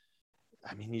on,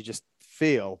 you just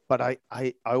feel. But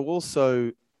I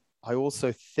also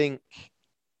think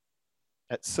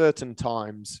at certain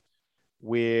times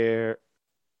where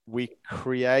we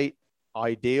create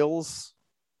ideals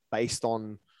based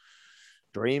on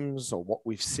dreams or what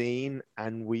we've seen,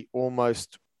 and we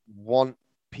almost want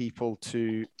people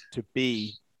to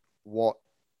be what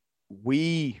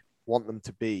we want them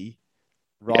to be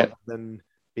rather than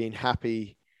being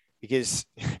happy. Because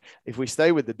if we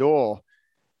stay with the door,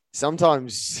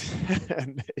 sometimes,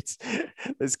 and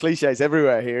there's cliches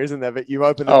everywhere here, isn't there? But you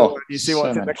open the door and you see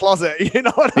what's in the closet, you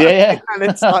know what I mean? And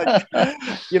it's like,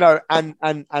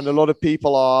 and a lot of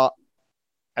people are,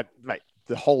 mate,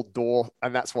 the whole door,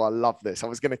 and that's why I love this. I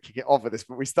was going to kick it off with this,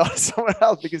 but we started somewhere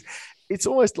else because it's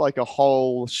almost like a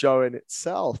whole show in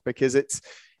itself, because it's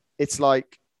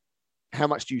like, how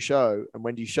much do you show and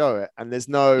when do you show it? And there's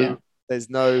no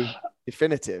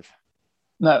definitive.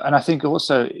 No, and I think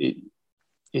also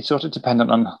it's sort of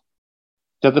dependent on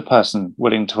the other person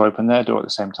willing to open their door at the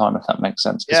same time, if that makes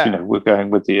sense. Because we're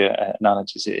going with the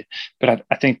analogies here, but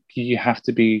I think you have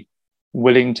to be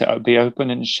willing to be open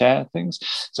and share things.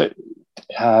 So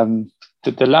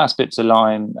the last bit's a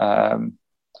line.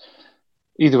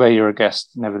 Either way, you're a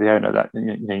guest, never the owner. That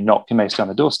you knock, you may stay on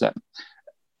the doorstep.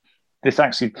 This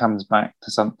actually comes back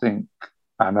to something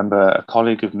I remember a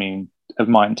colleague of mine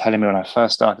telling me when I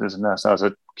first started as a nurse. I was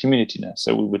a community nurse,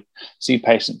 so we would see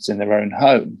patients in their own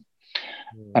home,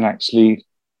 and actually,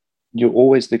 you're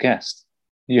always the guest.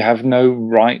 You have no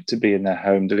right to be in their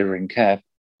home delivering care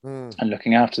and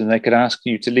looking after them. They could ask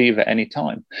you to leave at any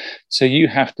time, so you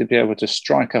have to be able to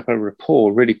strike up a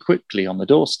rapport really quickly on the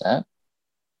doorstep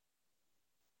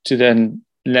to then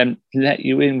let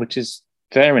you in, which is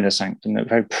their inner sanctum, a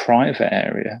very private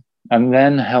area, and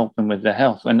then help them with their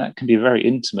health, and that can be very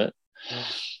intimate.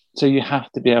 So you have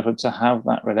to be able to have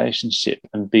that relationship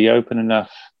and be open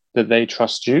enough that they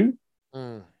trust you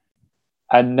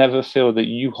and never feel that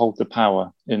you hold the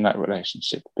power in that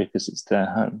relationship because it's their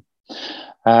home.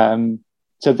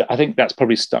 I think that's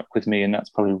probably stuck with me, and that's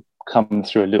probably come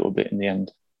through a little bit in the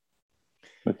end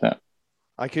with that.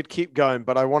 I could keep going,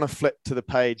 but I want to flip to the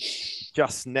page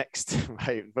just next.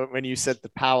 Mate, but when you said the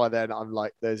power, then I'm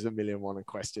like, there's a million one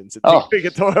questions. We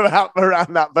could talk about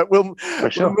around that, but we'll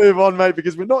move on, mate,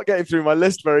 because we're not getting through my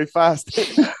list very fast,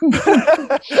 which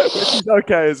is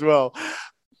okay as well.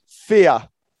 Fear,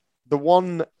 the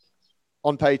one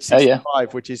on page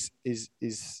 65, which is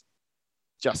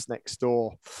just next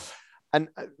door. And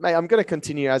mate, I'm going to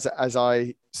continue as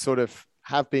I sort of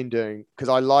have been doing, because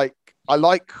I like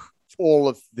all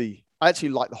of I actually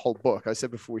like the whole book. I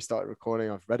said before we started recording,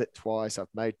 I've read it twice. I've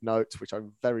made notes, which I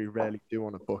very rarely do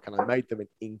on a book, and I made them in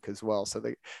ink as well. So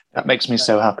that makes me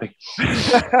so happy.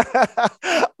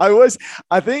 I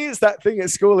think it's that thing at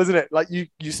school, isn't it? Like you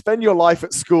spend your life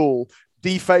at school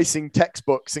defacing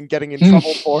textbooks and getting in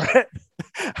trouble for it.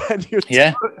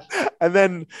 And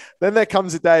then there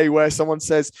comes a day where someone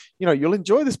says, you'll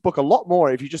enjoy this book a lot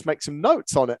more if you just make some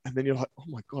notes on it. And then you're like, oh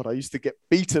my God, I used to get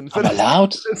beaten for this.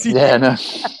 Allowed? Yeah, no.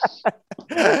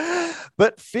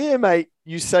 But fear, mate,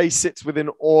 you say sits within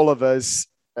all of us.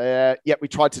 Yet we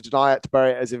try to deny it, to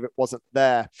bury it as if it wasn't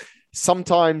there.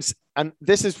 Sometimes, and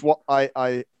this is what I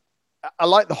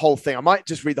like the whole thing. I might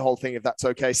just read the whole thing if that's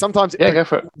okay. Sometimes go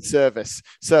for it.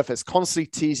 Surface, constantly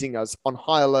teasing us, on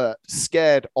high alert,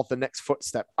 scared of the next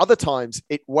footstep. Other times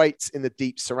it waits in the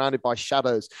deep, surrounded by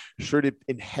shadows, shrouded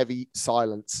in heavy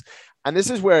silence. And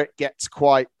this is where it gets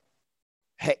quite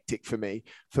hectic for me.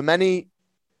 For many,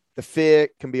 the fear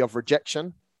can be of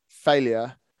rejection,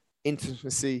 failure,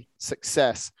 intimacy,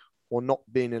 success, or not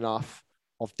being enough,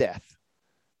 of death.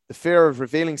 The fear of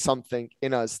revealing something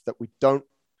in us that we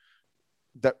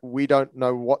don't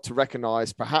know what to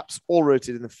recognize, perhaps all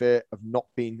rooted in the fear of not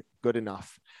being good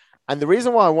enough. And the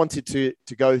reason why I wanted to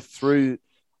go through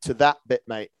to that bit,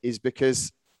 mate, is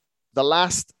because the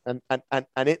last, and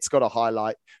it's got a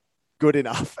highlight, good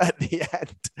enough at the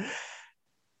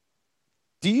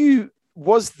end.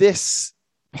 Was this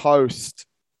post,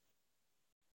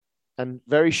 and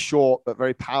very short but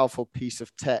very powerful piece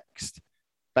of text,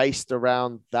 based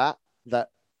around that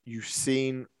you've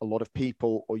seen a lot of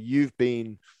people, or you've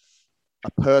been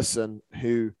a person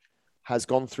who has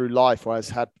gone through life or has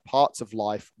had parts of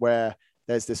life where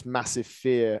there's this massive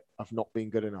fear of not being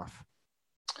good enough?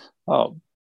 Oh,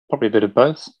 probably a bit of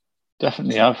both.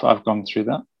 Definitely, I've gone through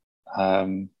that,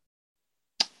 and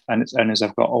it's only as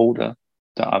I've got older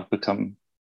that I've become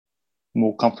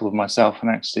more comfortable with myself,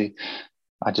 and actually,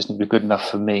 I just need to be good enough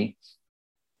for me.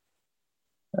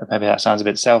 Maybe that sounds a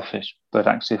bit selfish, but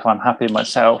actually, if I'm happy with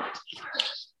myself,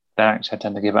 then actually I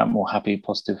tend to give out more happy,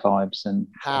 positive vibes and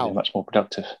be much more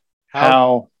productive.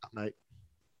 How did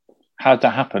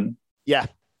that happen? Yeah,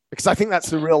 because I think that's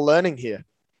the real learning here.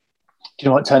 Do you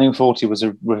know what? Turning 40 was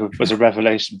a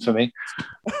revelation for me.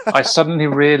 I suddenly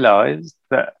realized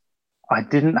that I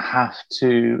didn't have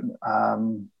to.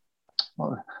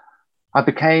 I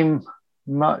became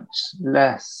much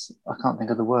less. I can't think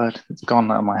of the word. It's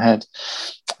gone out of my head.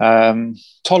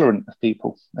 Tolerant of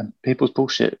people and people's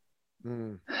bullshit.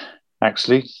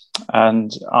 Actually,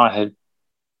 and I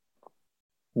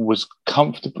was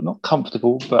comfortable, not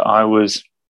comfortable, but I was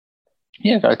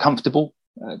very comfortable.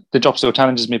 The job still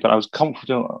challenges me, but I was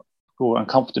comfortable and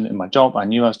confident in my job. I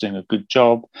knew I was doing a good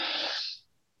job.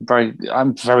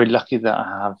 I'm very lucky that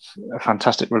I have a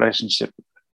fantastic relationship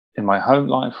in my home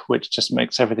life, which just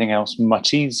makes everything else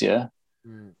much easier.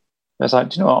 It's like,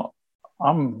 do you know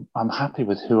what? I'm happy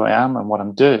with who I am and what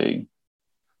I'm doing.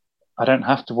 I don't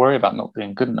have to worry about not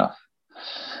being good enough.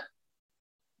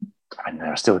 I mean,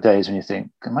 there are still days when you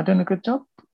think, am I doing a good job?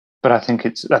 But I think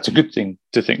that's a good thing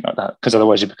to think like that, because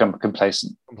otherwise you become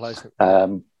complacent.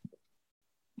 But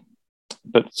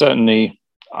certainly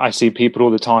I see people all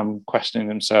the time questioning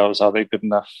themselves, are they good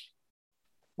enough?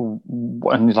 And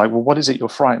you're like, well, what is it you're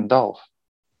frightened of?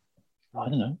 I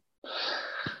don't know.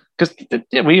 Because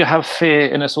we have fear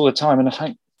in us all the time. And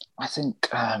I think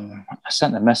I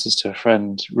sent a message to a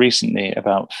friend recently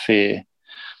about fear.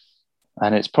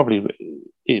 And it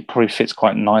probably fits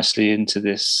quite nicely into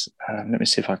this. Let me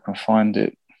see if I can find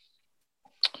it.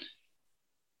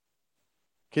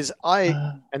 Because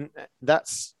and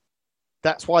that's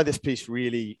why this piece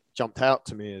really jumped out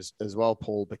to me as well,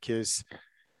 Paul, because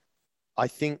I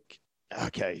think,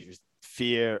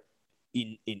 fear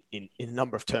in a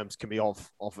number of terms can be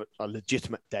of a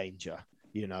legitimate danger.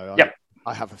 You know,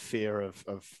 I have a fear of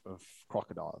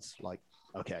crocodiles. Like,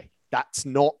 okay, that's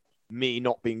not me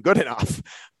not being good enough,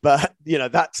 but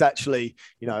that's actually,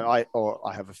 I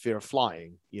have a fear of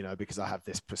flying, because I have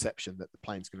this perception that the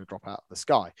plane's going to drop out of the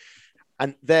sky,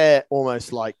 and they're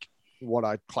almost like what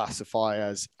I'd classify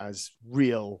as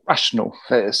real rational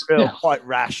fears, quite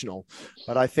rational.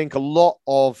 But I think a lot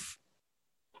of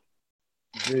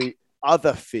the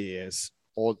other fears,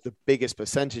 or the biggest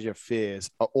percentage of fears,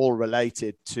 are all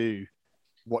related to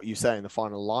what you say in the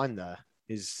final line there,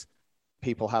 is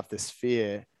people have this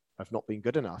fear of not being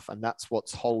good enough, and that's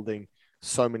what's holding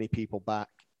so many people back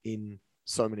in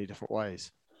so many different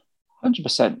ways.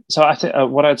 100%. So I think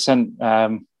what I'd send,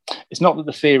 it's not that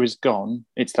the fear is gone,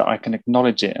 it's that I can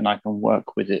acknowledge it and I can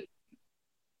work with it.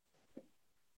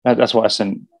 That's what I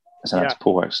sent that to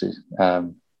Paul actually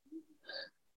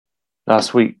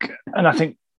last week, and I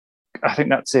think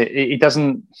that's it. It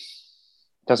doesn't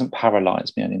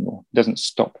paralyze me anymore. It doesn't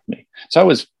stop me. So I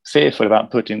was fearful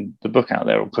about putting the book out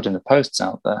there or putting the posts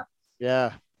out there.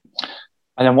 Yeah.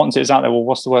 And then once it's out there, well,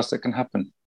 what's the worst that can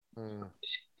happen? It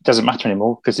doesn't matter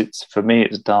anymore, because for me,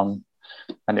 it's done.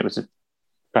 And it was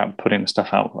about putting the stuff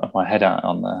out of my head out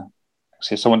on there.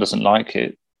 Actually, if someone doesn't like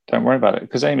it, don't worry about it.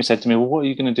 Because Amy said to me, well, what are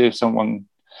you going to do if someone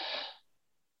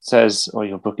says, oh,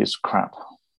 your book is crap?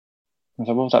 I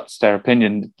said, well, that's their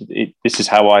opinion. This is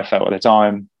how I felt at the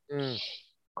time.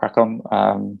 Crack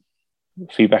on.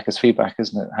 Feedback is feedback,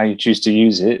 isn't it? How you choose to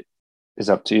use it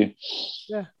is up to you.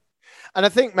 Yeah. And I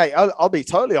think, mate, I'll be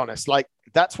totally honest. Like,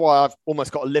 that's why I've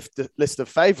almost got a list of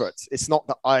favorites. It's not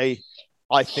that I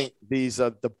think these are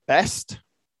the best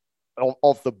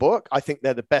of the book. I think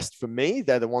they're the best for me.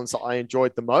 They're the ones that I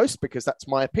enjoyed the most, because that's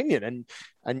my opinion.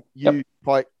 And you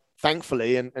quite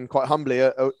thankfully and quite humbly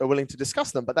are willing to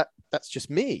discuss them. But that's just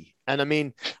me. And I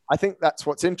mean, I think that's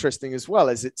what's interesting as well,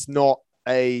 is it's not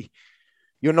a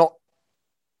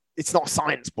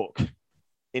science book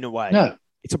in a way. No,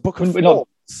 it's a book of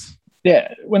thoughts.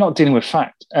 We're not dealing with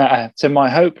fact. So my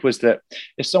hope was that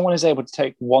if someone is able to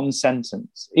take one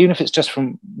sentence, even if it's just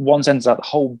from one sentence out the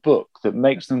whole book, that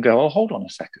makes them go, oh, hold on a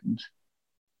second.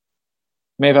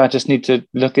 Maybe I just need to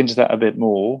look into that a bit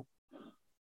more.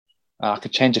 I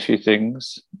could change a few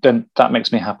things. Then that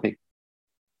makes me happy.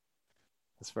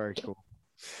 That's very cool.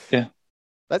 Yeah.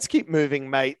 Let's keep moving,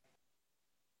 mate.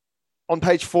 On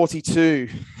page 42,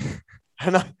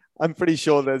 and I'm pretty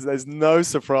sure there's no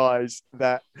surprise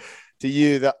that to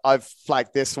you that I've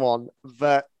flagged this one,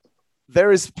 that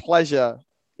there is pleasure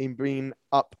in being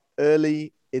up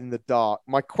early in the dark.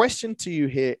 My question to you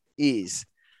here is,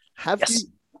 have you Yes.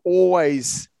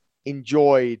 always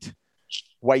enjoyed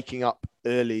waking up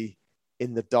early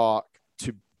in the dark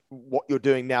to what you're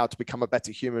doing now to become a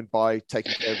better human by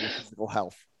taking care of your physical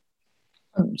health?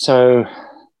 So,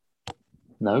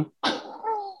 no.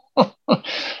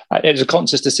 It was a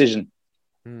conscious decision.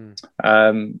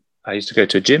 I used to go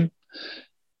to a gym,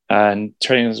 and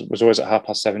training was always at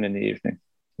 7:30 in the evening.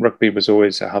 Rugby was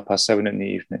always at 7:30 in the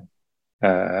evening,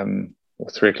 or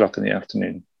 3 o'clock in the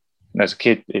afternoon. And as a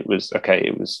kid, it was okay.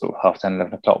 It was sort of 10:30,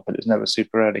 11 o'clock, but it was never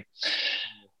super early.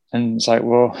 And it's like,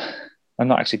 well, I'm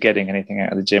not actually getting anything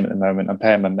out of the gym at the moment. I'm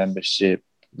paying my membership.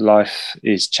 Life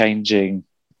is changing.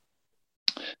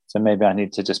 So maybe I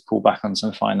need to just pull back on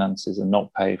some finances and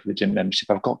not pay for the gym membership.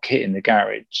 I've got kit in the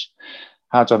garage.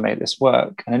 How do I make this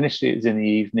work? And initially it was in the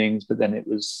evenings, but then it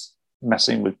was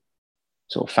messing with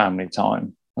sort of family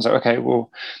time. I was like, okay,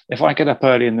 well, if I get up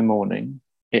early in the morning,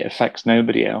 it affects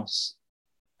nobody else,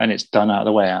 and it's done out of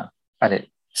the way out, and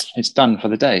it's done for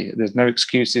the day. There's no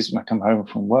excuses when I come home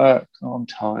from work. Oh, I'm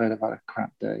tired. I've had a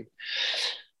crap day.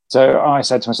 So I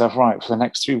said to myself, right, for the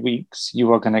next 3 weeks,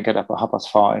 you are going to get up at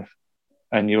 5:30,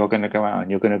 and you are going to go out and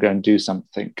you're going to go and do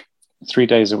something 3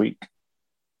 days a week.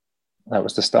 That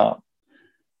was the start.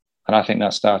 And I think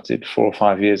that started 4 or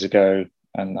 5 years ago.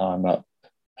 And I'm up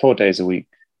 4 days a week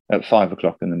at 5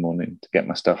 o'clock in the morning to get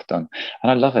my stuff done.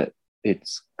 And I love it.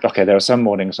 It's okay. There are some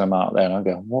mornings I'm out there and I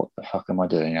go, what the fuck am I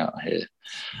doing out here?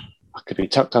 I could be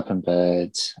tucked up in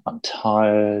bed. I'm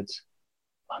tired.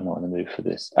 I'm not in the mood for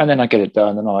this. And then I get it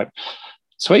done and I'm like,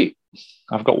 sweet.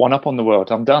 I've got one up on the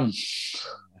world. I'm done.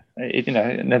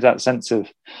 And there's that sense of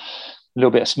a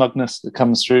little bit of smugness that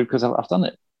comes through because I've done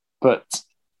it. But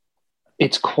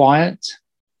it's quiet.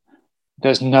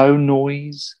 There's no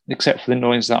noise except for the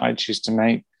noise that I choose to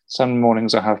make. Some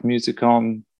mornings I have music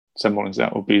on. Some mornings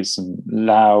that will be some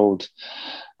loud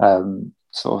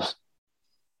sort of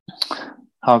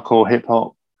hardcore hip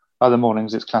hop. Other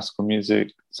mornings it's classical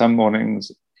music. Some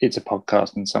mornings it's a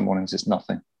podcast, and some mornings it's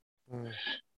nothing.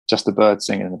 Just the birds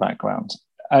singing in the background.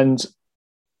 And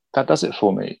that does it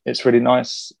for me. It's really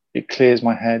nice. It clears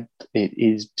my head. It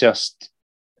is just,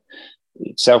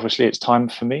 selfishly, it's time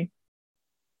for me.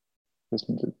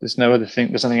 There's no other thing.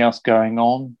 There's nothing else going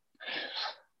on.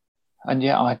 And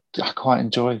yeah, I quite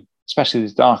enjoy, especially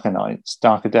these darker nights,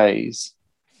 darker days.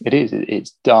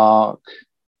 It's dark.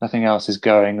 Nothing else is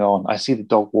going on. I see the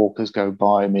dog walkers go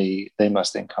by me. They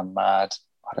must think I'm mad.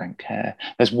 I don't care.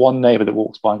 There's one neighbour that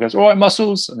walks by and goes, all right,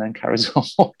 Muscles, and then carries on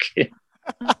walking.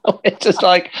 It's just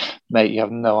like, mate, you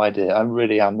have no idea. I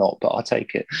really am not, but I'll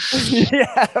take it.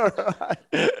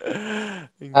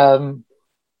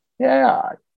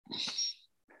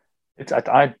 I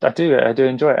do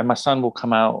enjoy it. And my son will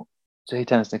come out. So he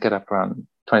tends to get up around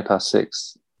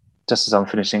 6:20. Just as I'm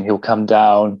finishing, he'll come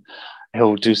down.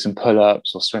 He'll do some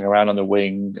pull-ups or swing around on the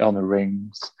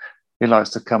rings. He likes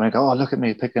to come and go, oh, look at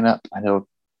me picking up. And he'll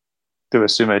do a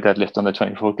sumo deadlift on the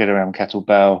 24 kilogram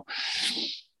kettlebell.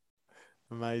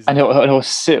 Amazing. And he'll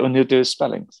sit and he'll do his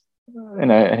spellings,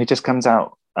 and he just comes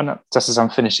out. And just as I'm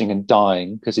finishing and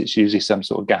dying, because it's usually some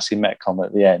sort of gassy metcom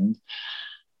at the end.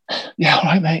 Yeah, all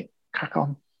right, mate, crack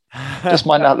on. Just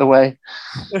mind out the way.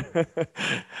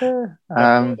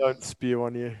 Don't spew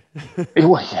on you.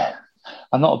 Yeah,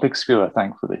 I'm not a big spewer,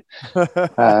 thankfully.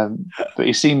 But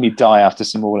you've seen me die after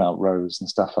some all-out rows and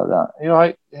stuff like that. You're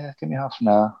right, yeah, give me half an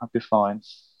hour, I'll be fine.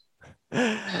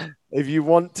 If you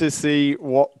want to see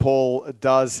what Paul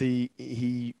does,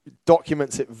 he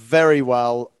documents it very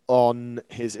well on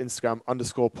his Instagram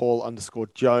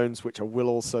 _Paul_Jones, which I will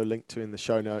also link to in the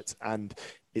show notes. And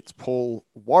it's Paul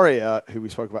Warrior, who we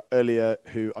spoke about earlier,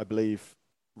 who I believe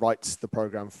writes the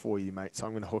program for you, mate. So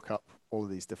I'm going to hook up all of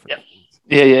these different things.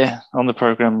 Yeah. On the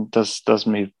program does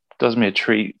me a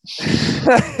treat.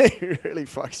 It really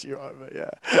fucks you over,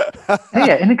 yeah.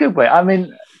 Yeah, in a good way. I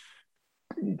mean,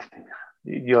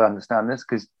 you'll understand this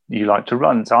because you like to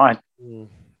run. So I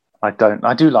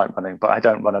do like running, but I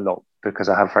don't run a lot because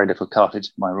I have very little cartilage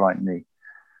in my right knee.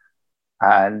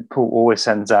 And Paul always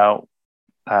sends out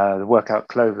the workout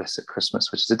Clovis at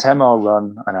Christmas, which is a 10-mile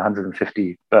run and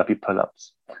 150 burpee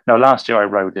pull-ups. Now, last year I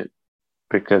rode it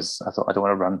because I thought I don't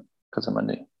want to run because of my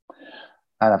knee.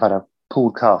 And I've had a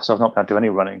pulled calf, so I've not been able to do any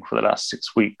running for the last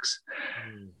 6 weeks.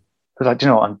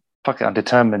 Because I'm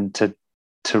determined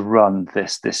to run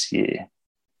this year.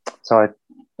 So I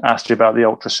asked you about the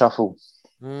Ultra Shuffle.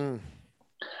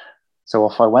 So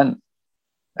off I went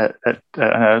at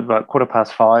about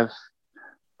 5:15.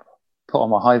 put on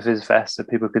my high vis vest so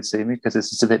people could see me because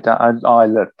it's a bit down. I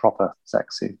look proper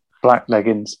sexy. Black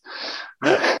leggings,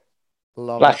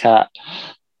 black hat,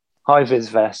 high vis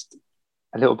vest,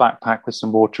 a little backpack with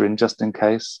some water in just in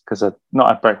case, because I'd not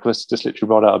had breakfast, just literally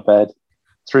rolled out of bed,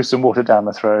 threw some water down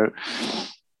my throat.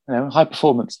 High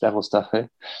performance level stuff here.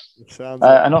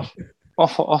 And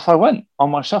off I went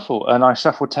on my shuffle, and I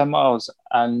shuffled 10 miles,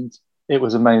 and it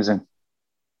was amazing.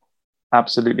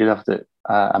 Absolutely loved it.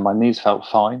 And my knees felt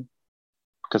fine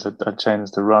because I'd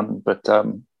changed the run. But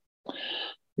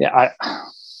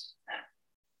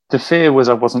the fear was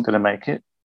I wasn't going to make it.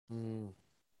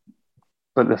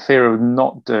 But the fear of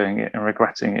not doing it and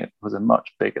regretting it was a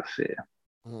much bigger fear.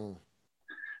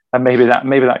 And maybe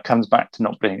that comes back to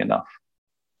not being enough.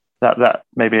 That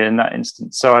maybe in that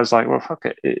instance. So I was like, well, fuck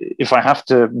it. If I have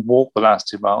to walk the last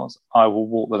 2 miles, I will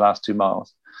walk the last 2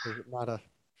 miles. Doesn't matter.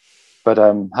 But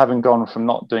having gone from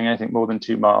not doing anything more than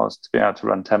 2 miles to being able to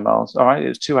run 10 miles, all right, it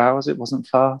was 2 hours. It wasn't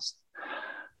fast.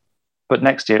 But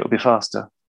next year it will be faster.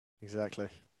 Exactly.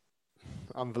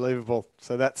 Unbelievable.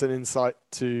 So that's an insight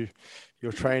to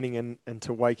your training and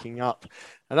to waking up.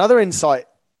 Another insight,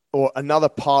 or another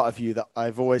part of you that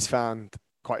I've always found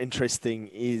quite interesting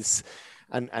is,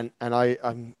 and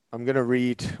I'm going to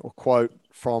read or quote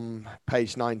from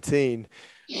page 19.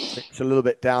 It's a little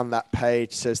bit down that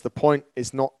page. Says the point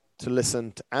is not to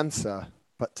listen to answer,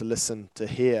 but to listen to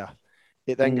hear.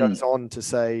 It then goes on to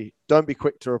say, don't be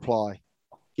quick to reply.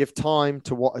 Give time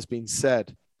to what has been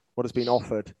said, what has been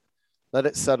offered. Let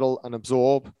it settle and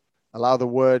absorb. Allow the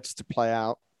words to play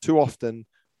out. Too often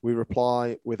we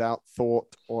reply without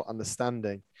thought or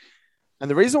understanding. And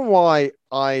the reason why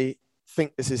I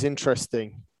think this is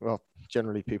interesting, well,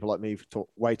 generally people like me talk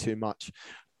way too much,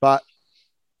 but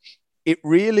it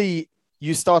really,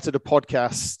 you started a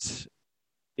podcast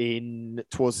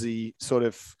towards the sort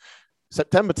of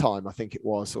September time, I think it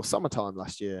was, or summertime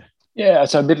last year. Yeah,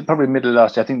 so probably middle of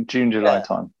last year, I think June, July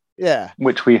time. Yeah.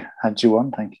 Which we had you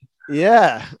on, thank you.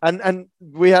 Yeah. And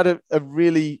we had a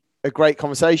really great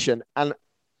conversation. And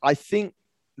I think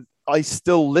I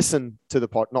still listen to the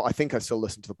I still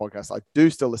listen to the podcast. I do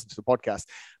still listen to the podcast.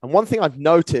 And one thing I've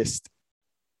noticed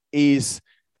is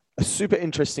a super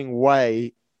interesting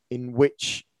way in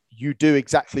which you do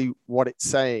exactly what it's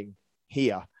saying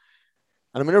here.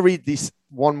 And I'm going to read this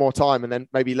one more time and then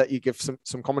maybe let you give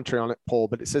some commentary on it, Paul.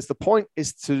 But it says the point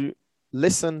is to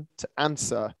listen to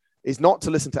answer, is not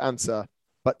to listen to answer,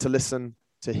 but to listen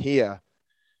to hear.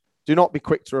 Do not be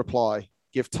quick to reply.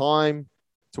 Give time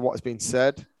to what has been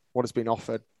said, what has been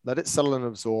offered. Let it settle and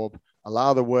absorb.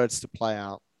 Allow the words to play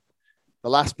out. The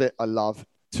last bit I love.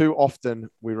 Too often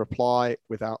we reply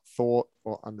without thought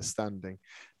or understanding.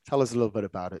 Tell us a little bit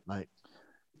about it, mate.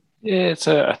 Yeah,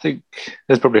 so I think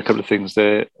there's probably a couple of things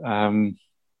there. I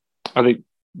think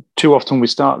too often we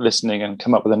start listening and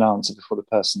come up with an answer before the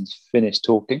person's finished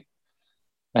talking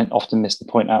and often miss the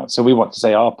point out. So we want to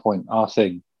say our point, our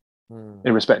thing,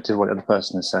 irrespective of what the other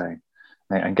person is saying,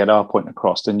 and get our point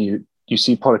across. And you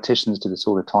see politicians do this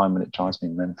all the time and it drives me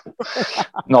mental.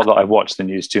 Not that I watch the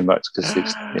news too much because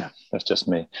that's just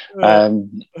me.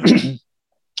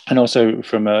 And also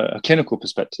from a clinical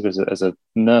perspective, as a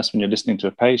nurse, when you're listening to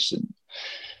a patient,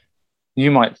 you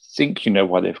might think you know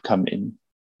why they've come in,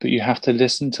 but you have to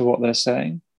listen to what they're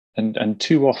saying. And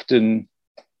too often,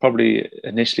 probably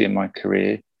initially in my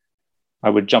career,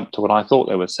 I would jump to what I thought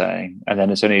they were saying. And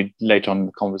then it's only later on in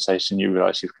the conversation you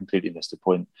realize you've completely missed the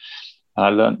point. And I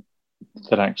learned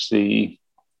that actually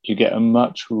you get a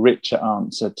much richer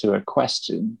answer to a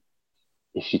question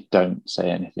if you don't say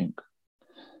anything.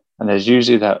 And there's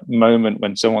usually that moment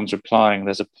when someone's replying,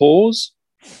 there's a pause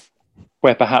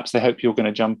where perhaps they hope you're going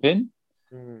to jump in.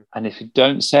 And if you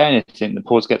don't say anything, the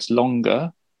pause gets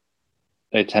longer.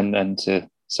 They tend then to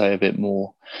say a bit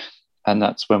more. And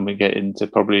that's when we get into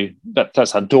probably,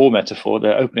 that's our door metaphor.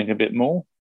 They're opening a bit more.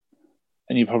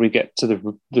 And you probably get to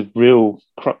the real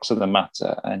crux of the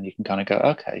matter. And you can kind of go,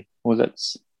 okay, well,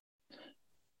 let's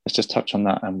just touch on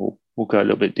that. And we'll go a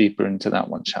little bit deeper into that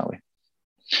one, shall we?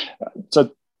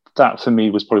 So that for me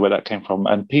was probably where that came from.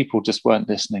 And people just weren't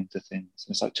listening to things.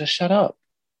 It's like, just shut up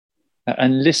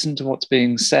and listen to what's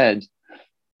being said.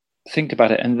 Think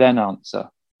about it and then answer,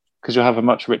 because you'll have a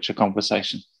much richer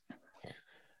conversation.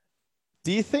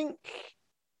 Do you think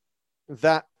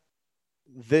that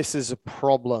this is a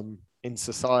problem in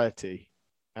society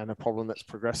and a problem that's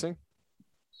progressing?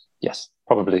 Yes,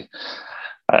 probably.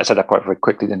 I said that quite very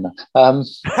quickly, didn't I?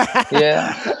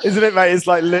 Yeah. Isn't it, mate? It's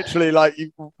like literally like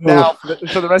now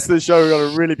for the rest of the show, we've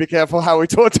got to really be careful how we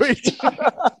talk to each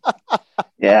other.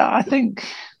 Yeah, I think,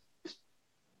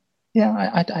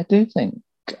 I do think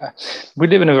we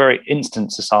live in a very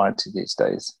instant society these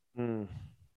days. Mm.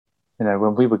 You know,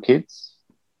 when we were kids,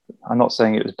 I'm not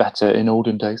saying it was better in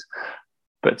olden days,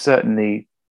 but certainly,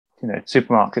 you know,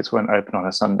 supermarkets weren't open on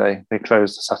a Sunday. They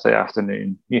closed a Saturday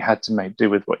afternoon. You had to make do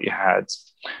with what you had.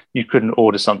 You couldn't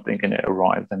order something and it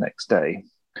arrived the next day.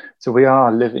 So we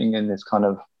are living in this kind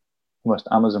of almost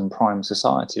Amazon Prime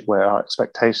society where our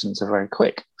expectations are very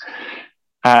quick.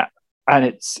 And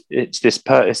it's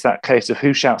that case of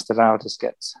who shouts the loudest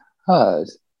gets heard.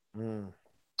 Mm.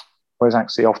 Whereas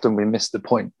actually often we miss the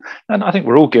point. And I think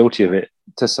we're all guilty of it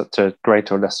to such a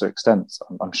greater or lesser extent.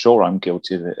 I'm sure I'm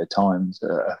guilty of it at times,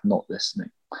 of not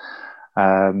listening.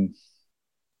 So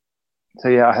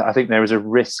yeah, I think there is a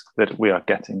risk that we are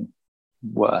getting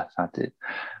worse at it.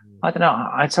 I don't know.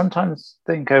 I sometimes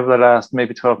think over the last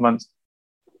maybe 12 months,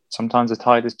 sometimes the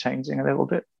tide is changing a little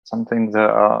bit. Some things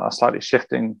are slightly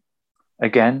shifting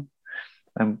again.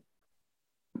 And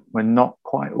we're not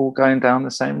quite all going down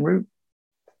the same route.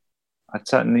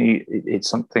 It's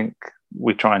something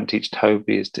we try and teach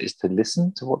Toby is to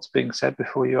listen to what's being said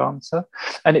before you answer.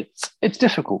 And it's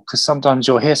difficult because sometimes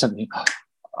you'll hear something,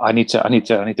 I need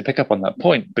to pick up on that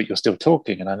point, but you're still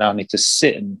talking, and I now need to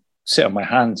sit on my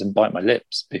hands and bite my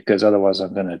lips because otherwise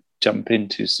I'm going to jump in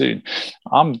too soon.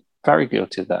 I'm very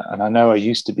guilty of that, and I know I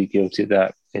used to be guilty of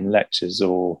that in lectures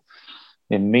or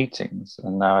in meetings,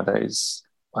 and nowadays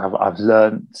I've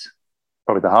learned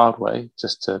probably the hard way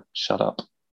just to shut up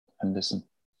and listen.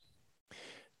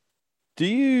 Do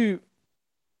you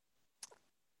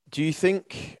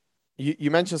think you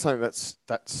mentioned something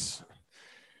that's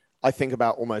I think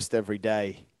about almost every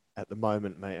day at the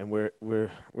moment, mate, and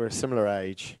we're a similar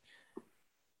age.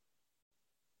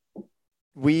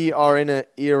 We are in an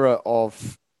era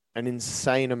of an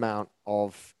insane amount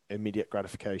of immediate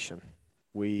gratification.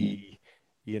 We've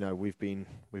been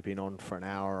on for an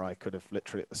hour. I could have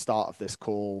literally at the start of this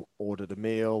call ordered a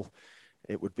meal.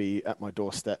 It would be at my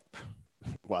doorstep.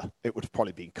 Well, it would have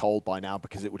probably been cold by now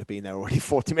because it would have been there already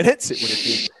 40 minutes. It would have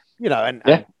been,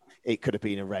 and it could have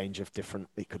been a range of different,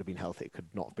 it could have been healthy. It could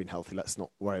not have been healthy. Let's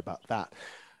not worry about that.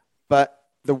 But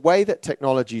the way that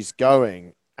technology is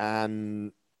going,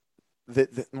 and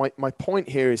my point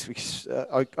here is because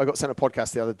I got sent a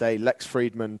podcast the other day, Lex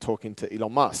Friedman talking to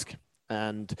Elon Musk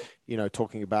and,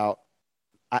 talking about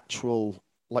actual,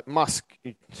 like Musk,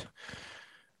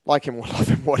 like him or love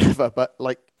him, whatever, but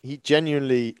like he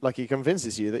genuinely, like he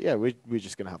convinces you that, yeah, we're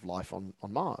just going to have life on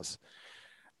Mars.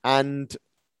 And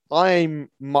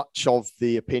I'm much of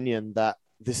the opinion that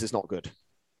this is not good.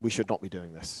 We should not be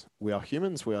doing this. We are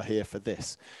humans. We are here for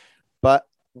this. But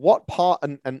what part,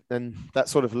 and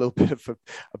that's sort of a little bit of a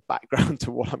background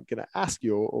to what I'm going to ask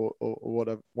you or what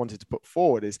I wanted to put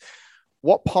forward is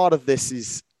what part of this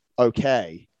is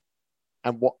okay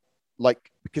and what,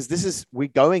 like, because we're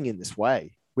going in this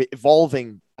way. We're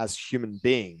evolving as human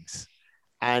beings.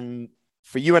 And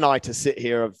for you and I to sit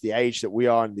here of the age that we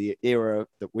are in the era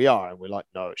that we are, and we're like,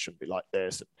 no, it shouldn't be like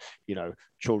this. And,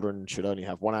 children should only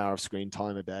have 1 hour of screen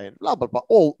time a day and blah, blah, blah.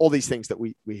 All these things that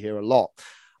we hear a lot.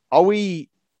 Are we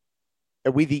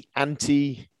the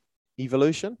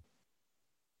anti-evolution?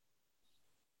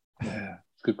 Yeah,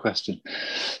 good question.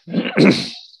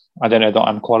 I don't know that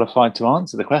I'm qualified to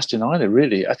answer the question either,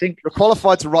 really. I think you're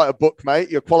qualified to write a book, mate.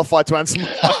 You're qualified to answer my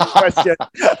question.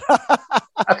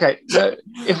 Okay, so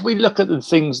if we look at the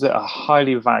things that are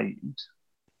highly valued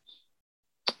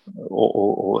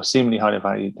or seemingly highly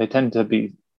valued, they tend to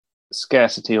be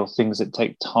scarcity or things that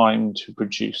take time to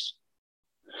produce.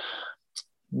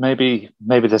 Maybe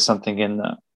there's something in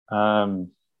that.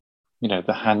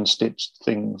 The hand-stitched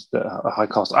things that are high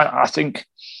cost. I think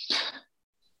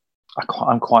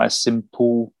I'm quite a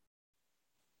simple,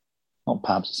 not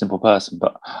perhaps a simple person,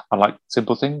 but I like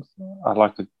simple things. I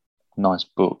like a nice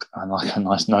book. I like a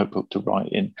nice notebook to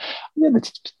write in. Yeah,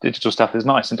 the digital stuff is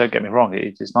nice, and don't get me wrong,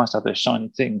 it's nice to have those shiny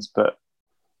things, but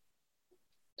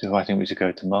do I think we should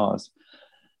go to Mars?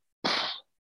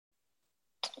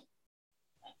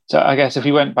 So I guess if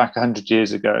we went back 100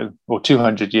 years ago or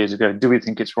 200 years ago, do we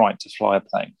think it's right to fly a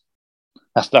plane?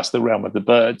 That's the realm of the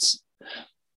birds,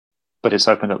 but it's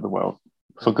opened up the world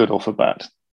for good or for bad.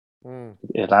 Mm.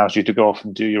 It allows you to go off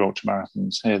and do your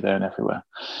ultramarathons here, there, and everywhere.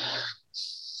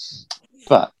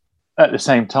 But at the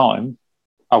same time,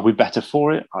 are we better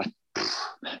for it?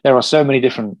 There are so many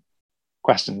different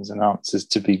questions and answers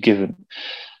to be given.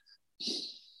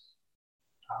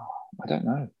 I don't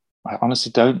know. I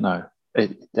honestly don't know.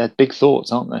 They're big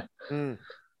thoughts, aren't they? Mm.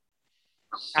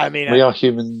 I mean, we are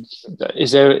humans. Maybe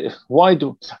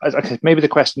the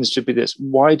question should be this: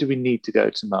 why do we need to go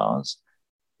to Mars?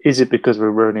 Is it because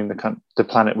we're ruining the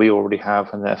planet we already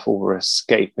have, and therefore we're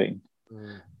escaping?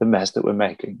 Mm. the mess that we're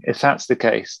making. If that's the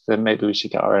case, then maybe we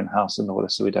should get our own house in order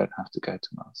so we don't have to go to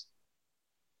Mars.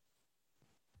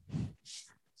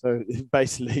 So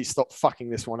basically, stop fucking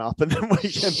this one up, and then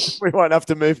we won't have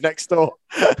to move next door.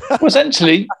 Well,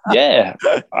 essentially, yeah.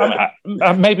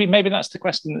 Maybe that's the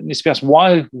question that needs to be asked.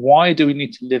 Why do we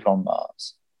need to live on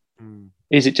Mars?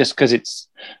 Is it just because it's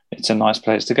a nice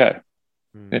place to go?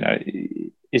 You know,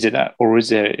 is it that, or is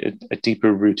there a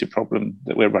deeper rooted problem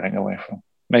that we're running away from?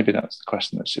 Maybe that's the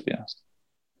question that should be asked.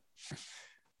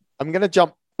 I'm going to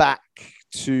jump back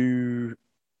to.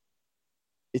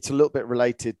 It's a little bit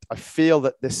related. I feel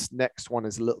that this next one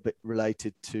is a little bit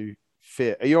related to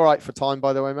fear. Are you all right for time,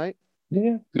 by the way, mate?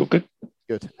 Yeah, you're good.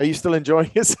 Good. Are you still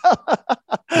enjoying yourself?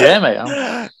 Yeah,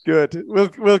 mate. Good.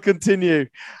 We'll continue.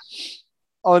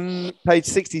 On page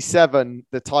 67,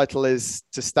 the title is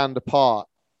To Stand Apart.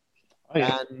 Oh,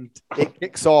 yeah. And it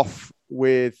kicks off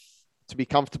with, to be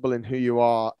comfortable in who you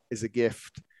are is a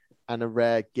gift, and a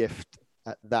rare gift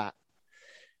at that.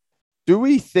 Do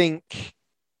we think,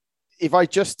 if I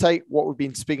just take what we've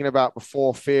been speaking about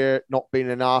before, fear not being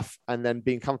enough, and then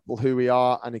being comfortable who we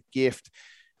are and a gift,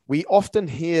 we often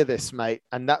hear this, mate,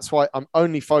 and that's why I'm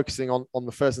only focusing on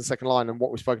the first and second line and what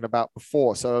we've spoken about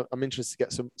before. So I'm interested to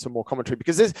get some more commentary,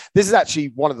 because this is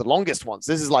actually one of the longest ones.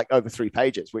 This is like over 3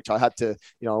 pages, which I had to,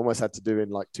 almost had to do in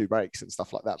like 2 breaks and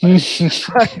stuff like that.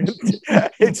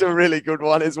 It's a really good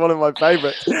one. It's one of my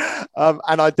favorites.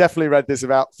 And I definitely read this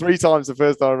about 3 times the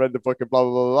first time I read the book, and blah,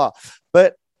 blah, blah, blah.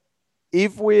 But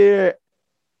if we're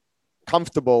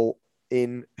comfortable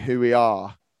in who we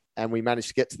are, and we managed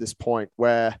to get to this point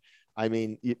where, I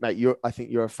mean, mate, I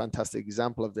think you're a fantastic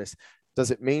example of this.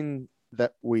 Does it mean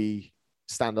that we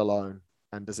stand alone?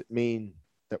 And does it mean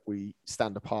that we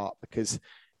stand apart? Because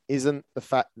isn't the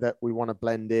fact that we want to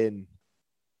blend in,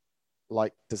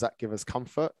 like, does that give us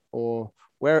comfort? Or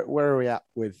where are we at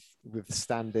with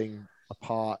standing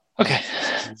apart? Okay.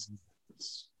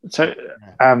 So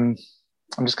I'm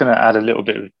just going to add a little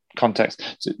bit of context.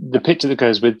 So the picture that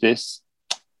goes with this,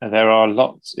 there are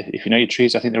lots, if you know your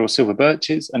trees, I think they're all silver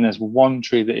birches, and there's one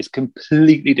tree that is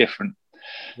completely different.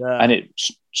 Yeah. And it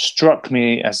struck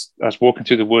me as I was walking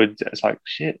through the woods, it's like,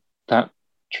 shit, that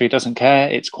tree doesn't care.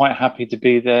 It's quite happy to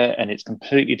be there, and it's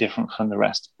completely different from the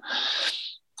rest.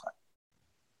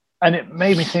 And it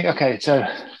made me think, okay, so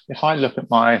if I look at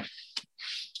my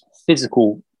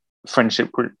physical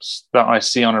friendship groups that I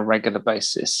see on a regular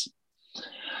basis,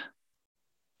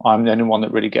 I'm the only one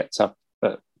that really gets up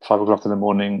at 5 o'clock in the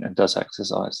morning and does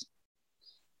exercise.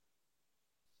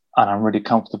 And I'm really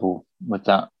comfortable with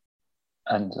that.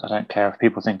 And I don't care if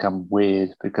people think I'm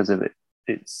weird because of it.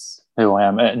 It's who I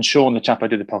am. And Sean, the chap I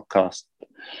did the podcast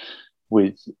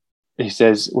with, he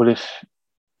says, well, if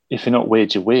you're not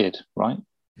weird, you're weird, right?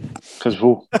 Because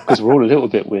we're all a little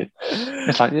bit weird.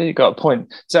 It's like, yeah, you got a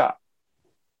point. So,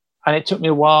 and it took me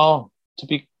a while to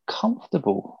be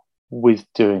comfortable with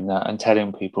doing that and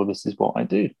telling people this is what I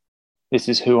do. This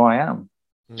is who I am.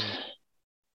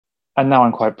 And now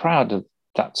I'm quite proud of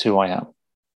that's who I am.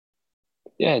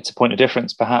 Yeah, it's a point of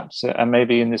difference, perhaps. And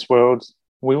maybe in this world,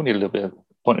 we all need a little bit of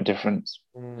point of difference.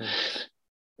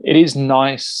 It is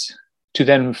nice to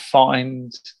then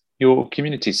find your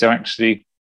community. So actually,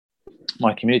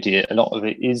 my community, a lot of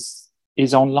it is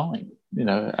online.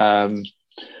 The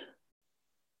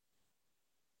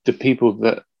people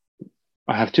that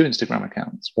I have 2 Instagram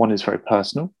accounts. One is very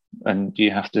personal, and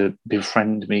you have to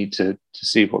befriend me to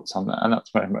see what's on that. And that's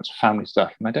very much family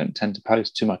stuff. And I don't tend to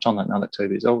post too much on that now that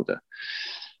Toby is older.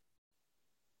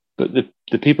 But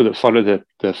the people that follow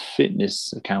the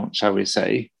fitness account, shall we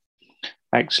say,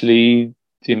 actually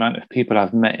the amount of people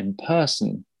I've met in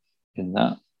person in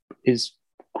that is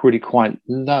really quite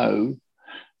low.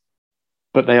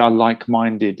 But they are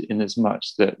like-minded in as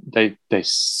much that they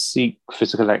seek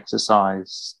physical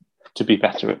exercise to be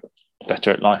better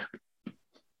at life.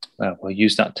 We'll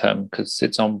use that term because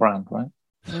it's on brand, right?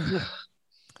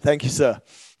 Thank you, sir.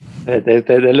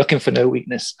 They're looking for no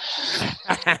weakness.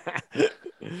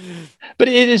 But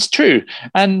it is true.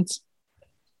 And,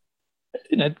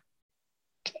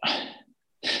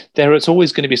 there is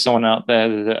always going to be someone out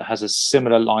there that has a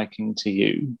similar liking to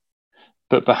you.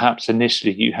 But perhaps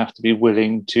initially you have to be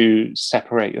willing to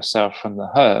separate yourself from the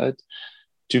herd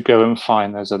to go and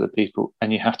find those other people.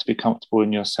 And you have to be comfortable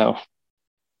in yourself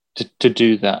to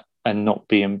do that and not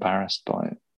be embarrassed by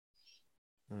it.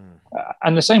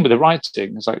 And the same with the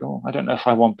writing. It's like, I don't know if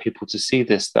I want people to see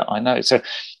this that I know. So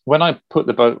when I put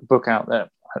the book out there,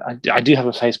 I do have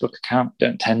a Facebook account,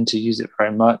 don't tend to use it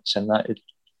very much. And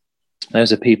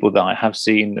those are people that I have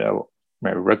seen,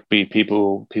 rugby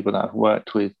people that I've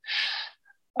worked with.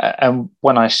 And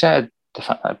when I shared the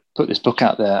fact that I put this book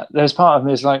out there, there's part of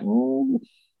me is like, "Ooh,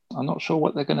 I'm not sure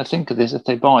what they're going to think of this if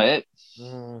they buy it,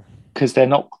 because they're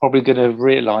not probably going to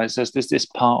realise there's this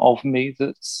part of me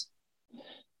that's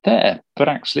there. But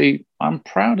actually, I'm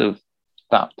proud of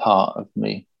that part of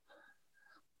me.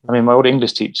 I mean, my old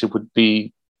English teacher would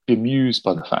be bemused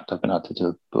by the fact I've been able to do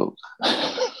a book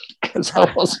because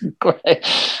I wasn't great.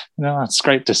 It's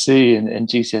great to see in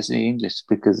GCSE English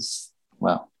because,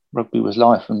 well, rugby was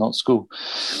life and not school.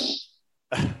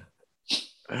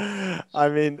 I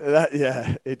mean,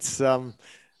 it's I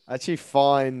actually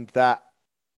find that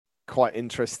quite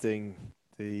interesting.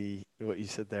 What you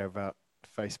said there about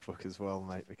Facebook as well,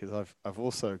 mate, because I've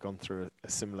also gone through a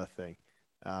similar thing.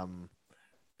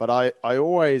 But I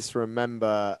always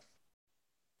remember,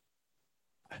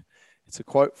 it's a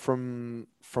quote from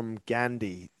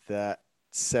Gandhi that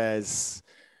says,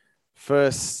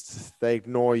 first they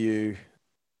ignore you,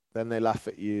 then they laugh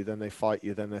at you, then they fight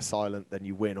you, then they're silent, then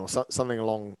you win, or something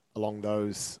along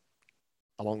those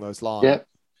lines. Yeah.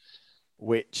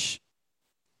 Which,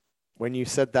 when you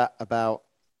said that about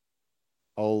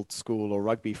old school or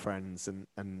rugby friends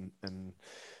and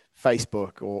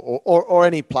Facebook or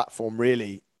any platform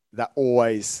really, that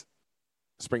always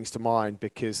springs to mind,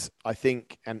 because I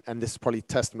think, and this is probably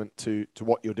testament to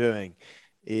what you're doing,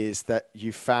 is that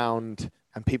you found,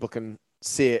 and people can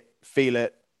see it, feel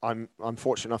it. I'm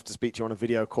fortunate enough to speak to you on a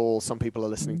video call. Some people are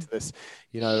listening to this,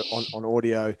 on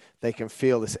audio. They can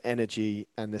feel this energy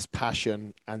and this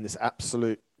passion and this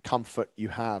absolute comfort you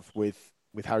have with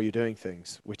how you're doing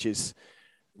things, which is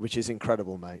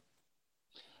incredible, mate.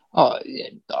 Oh,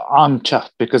 I'm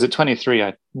chuffed because at 23,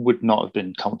 I would not have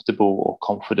been comfortable or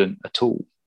confident at all.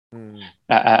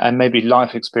 And maybe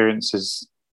life experiences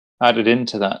added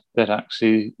into that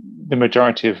actually the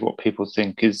majority of what people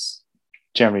think is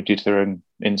generally due to their own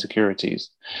insecurities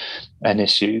and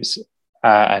issues,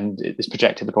 and it's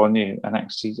projected upon you. And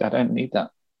actually, I don't need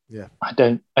that. Yeah, I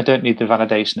don't need the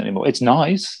validation anymore. It's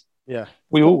nice. Yeah,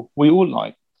 we all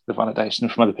like the validation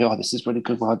from other people. Oh, this is really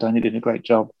good. Well done. You did a great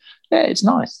job. Yeah, it's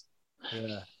nice.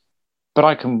 Yeah, but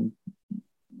I can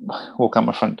walk out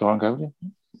my front door and go, yeah,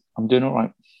 I'm doing all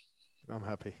right. I'm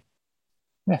happy.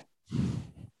 Yeah. And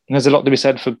there's a lot to be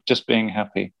said for just being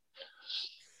happy.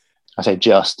 I say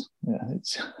just. Yeah,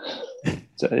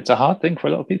 it's a hard thing for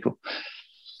a lot of people.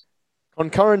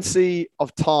 Concurrency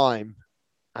of time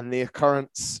and the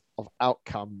occurrence of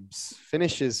outcomes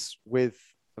finishes with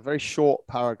a very short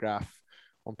paragraph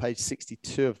on page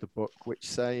 62 of the book, which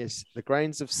says, the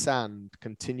grains of sand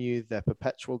continue their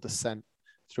perpetual descent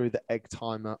through the egg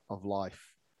timer of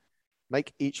life.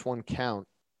 Make each one count,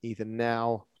 either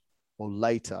now or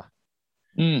later.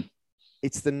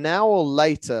 It's the now or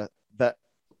later that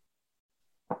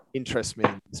interests me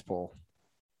in this, Paul.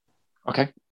 Okay.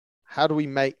 How do we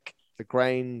make the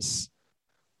grains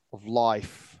of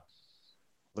life,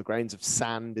 the grains of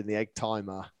sand in the egg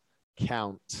timer,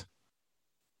 count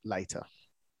later?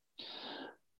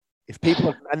 If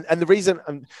people, and the reason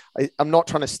I'm not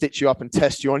trying to stitch you up and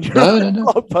test you on your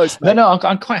blog post, mate. No,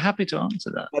 I'm quite happy to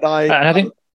answer that. But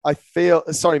I feel,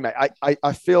 sorry, mate,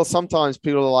 I feel sometimes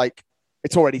people are like,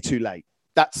 it's already too late.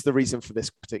 That's the reason for this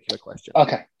particular question.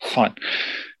 Okay, fine.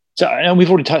 So, and we've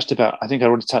already touched about, I think I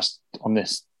already touched on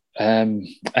this, and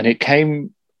it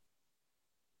came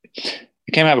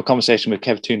out of a conversation with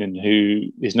Kev Toonan,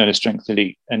 who is known as Strength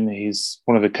Elite, and he's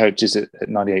one of the coaches at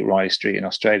 98 Riley Street in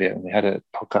Australia. And we had a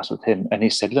podcast with him, and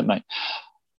he said, look, mate,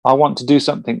 I want to do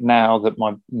something now that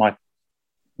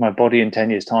my body in 10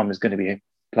 years' time is going to be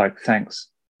like, thanks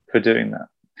for doing that.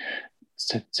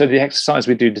 So the exercise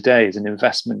we do today is an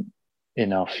investment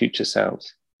in our future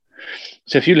selves.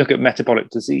 So if you look at metabolic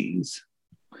disease,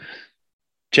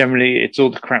 generally it's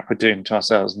all the crap we're doing to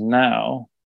ourselves now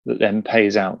that then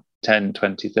pays out 10,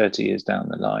 20, 30 years down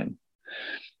the line.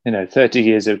 30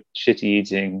 years of shitty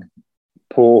eating,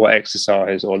 poor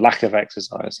exercise or lack of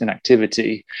exercise,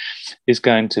 inactivity is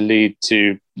going to lead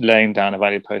to laying down of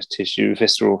adipose tissue,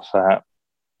 visceral fat,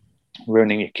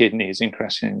 ruining your kidneys,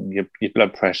 increasing your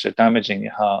blood pressure, damaging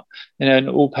your heart, and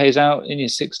it all pays out in your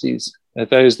 60s.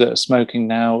 Those that are smoking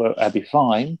now are be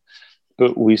fine,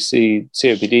 but we see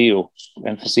COPD or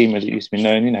emphysema that used to be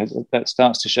known, that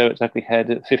starts to show its ugly head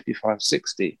at 55,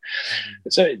 60.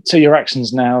 So your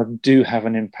actions now do have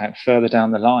an impact further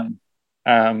down the line.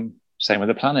 Same with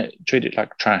the planet. Treat it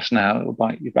like trash now, it'll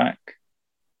bite you back.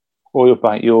 Or you'll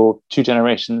bite your 2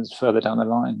 generations further down the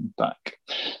line back.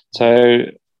 So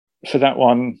for that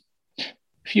one,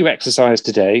 if you exercise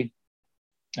today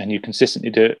and you consistently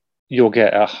do it, you'll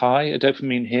get a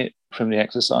dopamine hit from the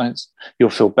exercise. You'll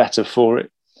feel better for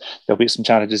it. There'll be some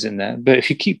challenges in there. But if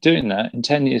you keep doing that, in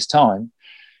 10 years' time,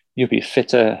 you'll be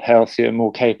fitter, healthier,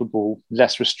 more capable,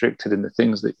 less restricted in the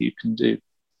things that you can do.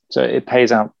 So it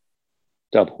pays out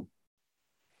double.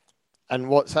 And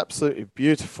what's absolutely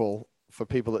beautiful for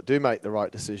people that do make the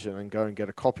right decision and go and get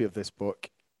a copy of this book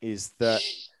is that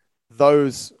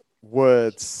those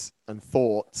words and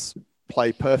thoughts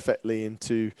play perfectly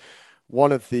into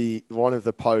one of the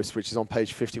posts, which is on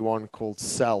page 51, called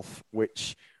Self,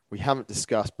 which we haven't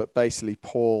discussed, but basically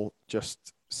Paul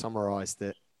just summarized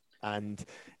it, and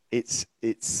it's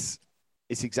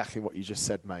exactly what you just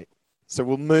said, mate. So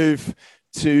we'll move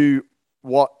to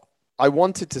what I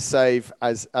wanted to save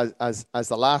as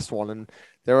the last one, and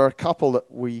there are a couple that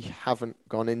we haven't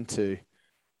gone into,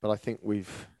 but I think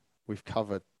we've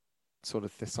covered sort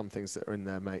of some things that are in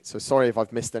there, mate. So sorry if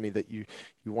I've missed any that you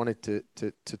wanted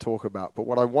to talk about. But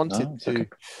what I wanted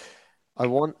I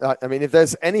mean, if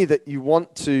there's any that you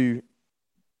want to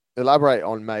elaborate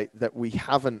on, mate, that we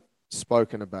haven't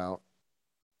spoken about,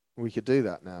 we could do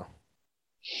that now.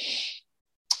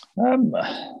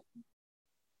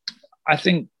 I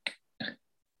think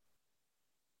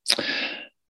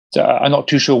so. I'm not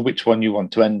too sure which one you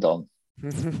want to end on.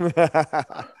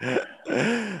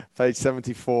 Page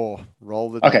 74.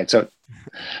 Roll the. Okay, so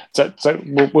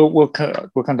we'll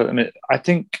come to it in a minute. I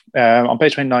think on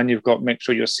page 29 you've got make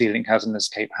sure your ceiling has an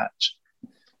escape hatch.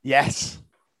 Yes.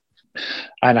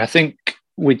 And I think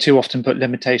we too often put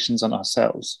limitations on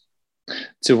ourselves.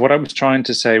 So what I was trying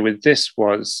to say with this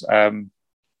was,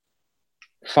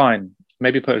 fine,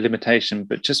 maybe put a limitation,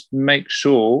 but just make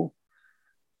sure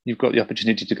you've got the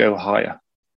opportunity to go higher.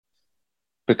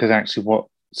 Because actually what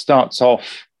starts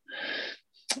off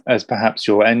as perhaps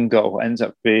your end goal ends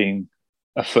up being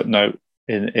a footnote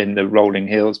in the rolling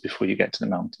hills before you get to the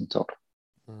mountaintop.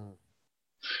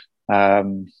 I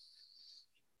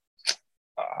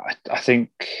think,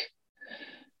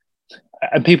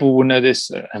 and people will know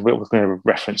this, and we're going to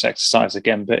reference exercise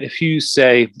again, but if you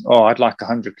say, oh, I'd like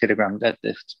 100 kilogram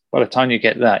deadlift, by the time you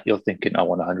get that, you're thinking, I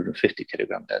want 150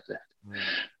 kilogram deadlift.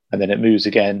 And then it moves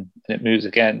again, and it moves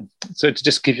again. So to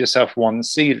just give yourself one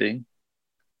ceiling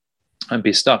and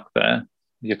be stuck there,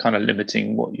 you're kind of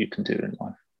limiting what you can do in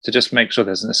life. So just make sure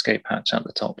there's an escape hatch at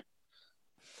the top.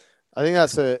 I think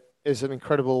that's an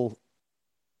incredible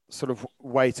sort of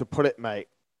way to put it, mate.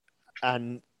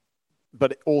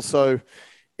 But it also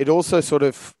sort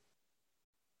of,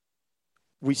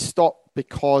 we stop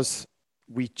because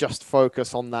we just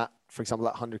focus on that, for example,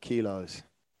 that 100 kilos.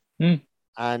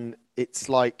 And it's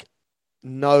like,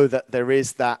 know that there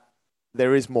is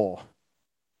more.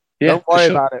 Yeah, don't worry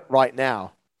about it right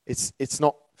now. It's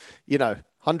not,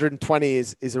 120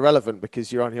 is irrelevant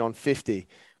because you're only on 50,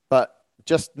 but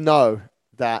just know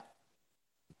that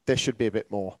there should be a bit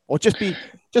more, or just be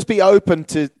open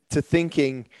to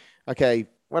thinking, okay,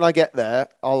 when I get there,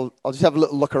 I'll just have a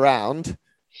little look around,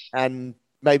 and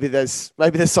maybe there's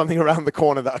something around the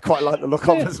corner that I quite like the look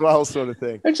of as well, sort of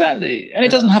thing. Exactly. And it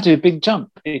doesn't have to be a big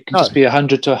jump. It can just be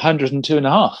 100 to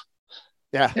 102.5.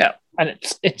 Yeah. Yeah. And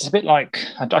it's a bit like,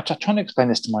 I'm trying to explain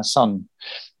this to my son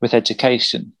with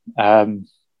education,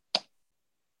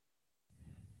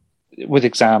 with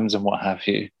exams and what have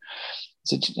you.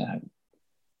 So,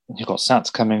 you've got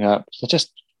SATs coming up. They're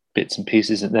just bits and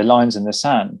pieces, they're lines in the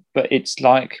sand. But it's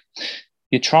like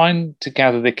you're trying to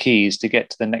gather the keys to get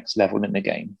to the next level in the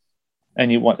game.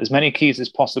 And you want as many keys as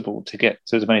possible to get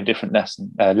to as many different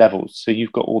levels. So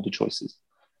you've got all the choices.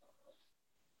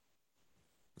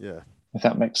 Yeah. If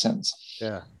that makes sense.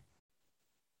 Yeah.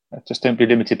 Just don't be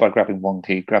limited by grabbing one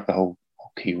key. Grab the whole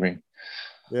key ring.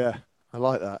 Yeah, I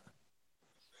like that.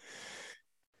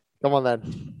 Come on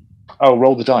then. Oh,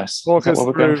 roll the dice. Walk us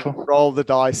through, roll the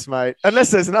dice, mate.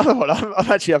 Unless there's another one.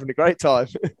 I'm actually having a great time.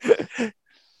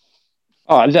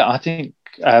 I think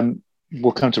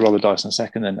we'll come to roll the dice in a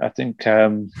second. Then I think,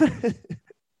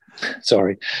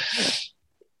 sorry.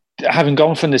 Having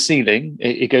gone from the ceiling,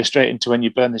 it goes straight into when you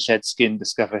burn the shed skin,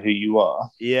 discover who you are.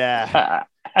 Yeah.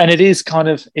 And it is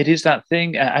that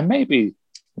thing. And maybe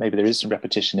there is some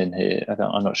repetition in here.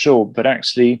 I'm not sure. But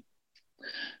actually,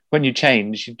 when you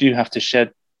change, you do have to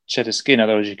shed a skin.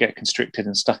 Otherwise, you get constricted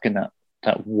and stuck in that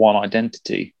one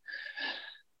identity.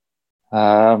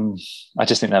 I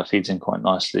just think that feeds in quite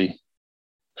nicely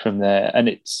from there. And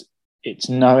it's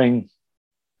knowing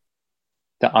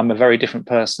that I'm a very different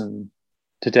person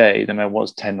today than I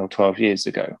was 10 or 12 years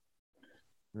ago.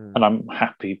 And I'm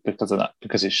happy because of that,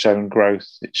 because it's shown growth,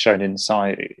 it's shown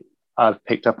insight. I've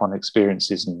picked up on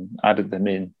experiences and added them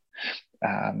in.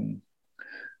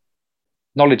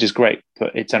 Knowledge is great,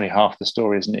 but it's only half the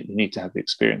story, isn't it? You need to have the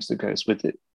experience that goes with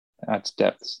it, adds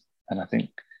depth. And I think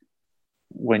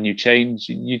when you change,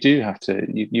 you do have to,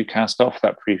 you cast off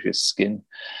that previous skin.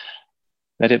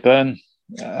 let it burn,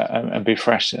 and be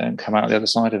fresh and come out the other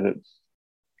side of it.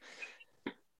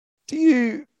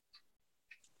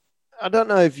 I don't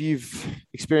know if you've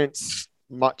experienced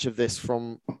much of this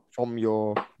from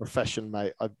your profession,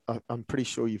 mate. I'm pretty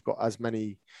sure you've got as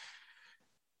many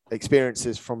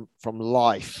experiences from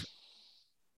life.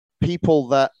 People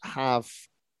that have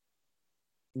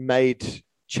made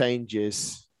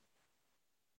changes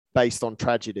based on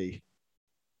tragedy,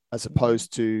 as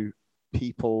opposed to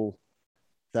people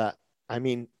that, I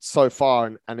mean, so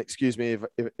far, and excuse me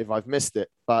if I've missed it,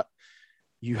 but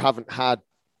you haven't had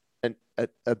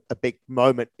a big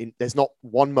moment there's not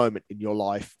one moment in your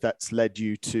life that's led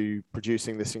you to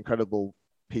producing this incredible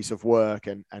piece of work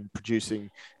and producing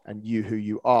and you who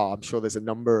you are. I'm sure there's a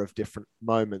number of different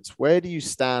moments. Where do you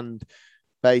stand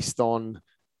based on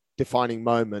defining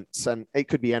moments? And it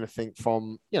could be anything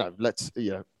from,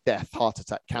 death, heart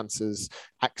attack, cancers,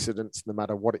 accidents, no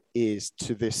matter what it is,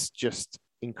 to this just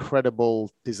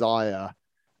incredible desire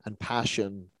and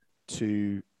passion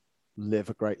to live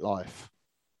a great life.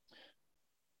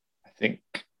 I think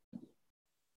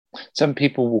some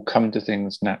people will come to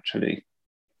things naturally,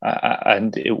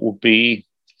 and it will be,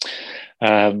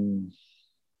 say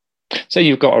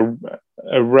you've got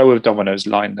a row of dominoes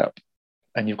lined up,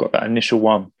 and you've got that initial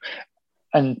one,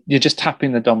 and you're just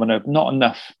tapping the domino, not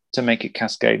enough to make it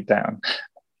cascade down.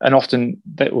 And often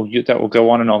that will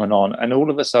go on and on and on, and all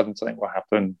of a sudden something will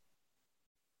happen,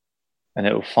 and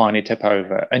it will finally tip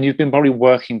over. And you've been probably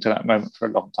working to that moment for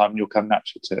a long time, and you'll come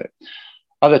naturally to it.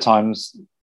 Other times,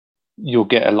 you'll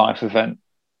get a life event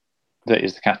that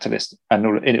is the catalyst,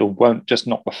 and it won't just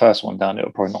knock the first one down,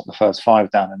 it'll probably knock the first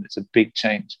 5 down, and it's a big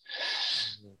change.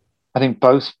 I think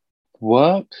both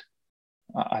work.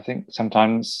 I think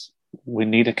sometimes we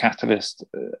need a catalyst,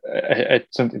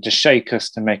 something to shake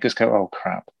us, to make us go, oh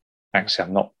crap, actually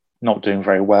I'm not doing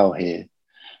very well here.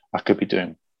 I could be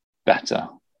doing better.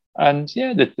 And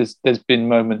yeah, there's been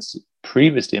moments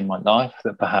previously in my life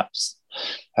that perhaps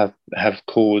have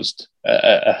caused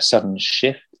a sudden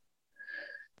shift.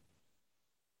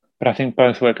 But I think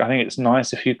both work. I think it's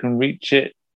nice if you can reach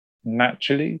it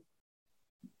naturally.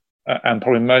 And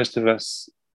probably most of us,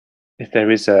 if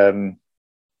there is a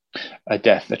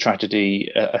death, a tragedy,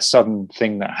 a sudden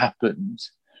thing that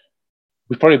happens,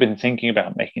 we've probably been thinking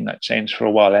about making that change for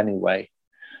a while anyway.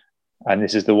 And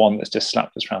this is the one that's just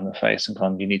slapped us around the face and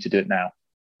gone, you need to do it now.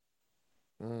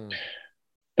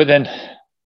 But then,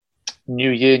 new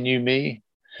year, new me.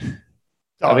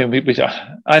 I mean,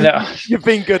 I know. You've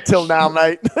been good till now,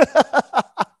 mate.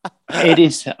 It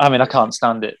is. I mean, I can't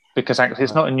stand it, because actually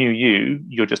it's not a new you.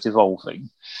 You're just evolving.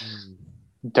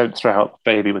 Don't throw out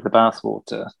the baby with the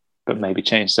bathwater, but maybe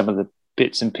change some of the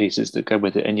bits and pieces that go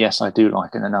with it. And yes, I do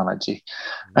like an analogy.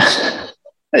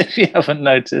 If you haven't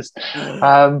noticed.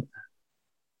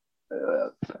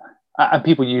 And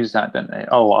people use that, don't they?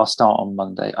 Oh, I'll start on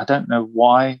Monday. I don't know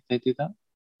why they do that.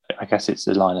 I guess it's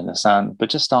the line in the sand, but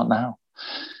just start now.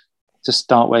 Just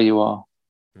start where you are.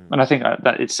 And I think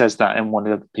that it says that in one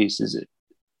of the pieces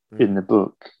in the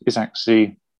book, is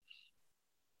actually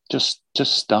just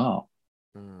start.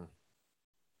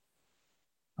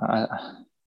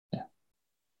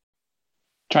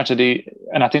 Tragedy,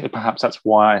 and I think that perhaps that's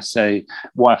why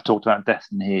I've talked about death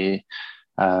in here,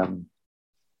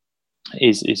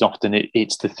 is often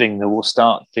it's the thing that will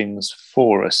start things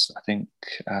for us. I think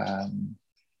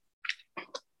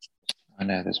I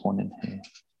know there's one in here,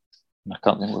 and I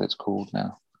can't think what it's called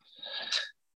now.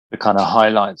 It kind of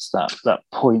highlights that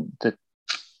point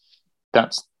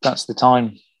that's the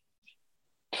time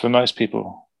for most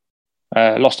people.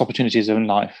 Lost opportunities of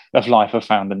life are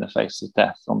found in the face of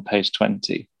death, on page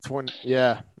 20.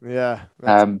 Yeah.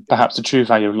 Perhaps the true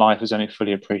value of life is only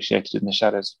fully appreciated in the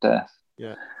shadows of death.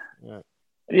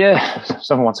 Yeah.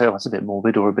 Someone would say, oh, it's a bit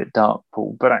morbid or a bit dark,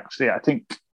 Paul. But actually, I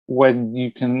think when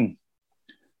you can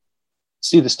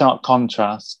see the stark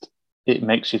contrast, it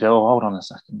makes you go, oh, hold on a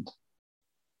second.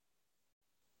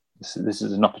 This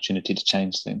is an opportunity to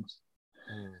change things.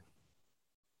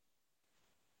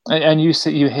 And you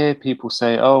hear people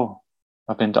say, oh,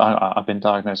 I've been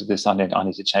diagnosed with this, I need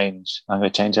to change. I'm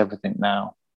going to change everything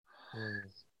now.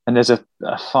 And there's a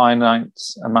finite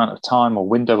amount of time or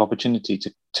window of opportunity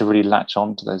to really latch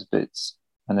on to those bits.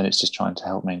 And then it's just trying to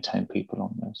help maintain people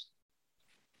on those.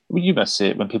 Well, you must see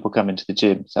it when people come into the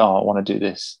gym, say, oh, I want to do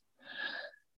this.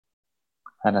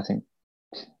 And I think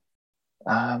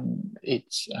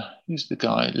it's, who's the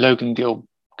guy? Logan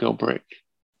Gilbrick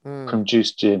from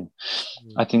Juice Gym.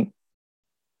 I think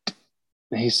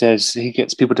he says he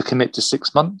gets people to commit to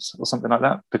 6 months or something like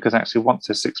that, because actually once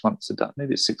the 6 months are done,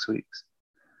 maybe it's 6 weeks,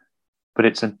 but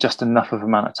it's just enough of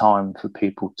amount of time for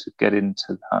people to get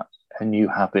into that a new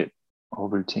habit or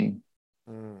routine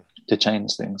Mm. to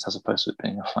change things, as opposed to it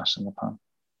being a flash in the pan.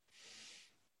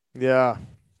 Yeah.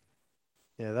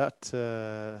 Yeah, that's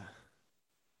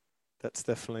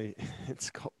definitely, it's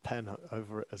got pen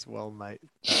over it as well, mate.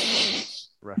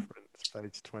 Reference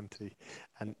page 20.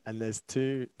 And there's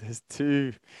two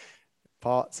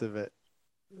parts of it.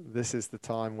 This is the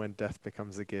time when death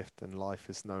becomes a gift and life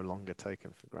is no longer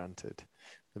taken for granted.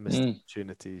 The missed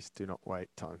opportunities do not wait,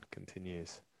 time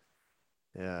continues.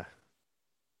 Yeah.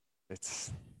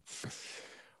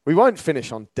 We won't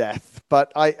finish on death,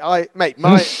 but mate,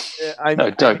 No,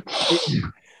 don't.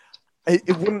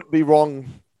 It wouldn't be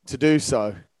wrong to do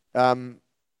so.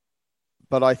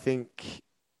 But I think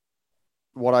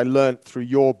what I learned through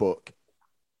your book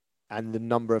and the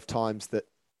number of times that,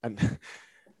 and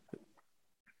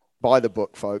buy the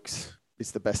book, folks,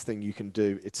 it's the best thing you can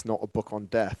do. It's not a book on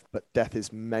death, but death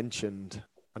is mentioned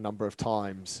a number of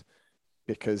times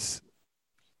because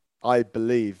I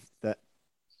believe that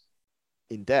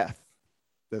in death,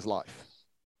 there's life.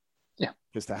 Yeah.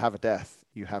 Because to have a death,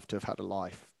 you have to have had a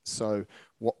life. So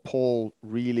what Paul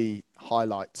really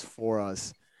highlights for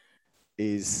us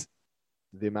is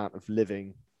the amount of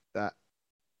living that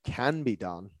can be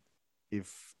done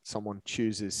if someone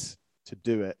chooses to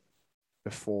do it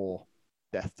before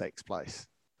death takes place.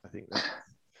 I think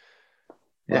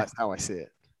that's how I see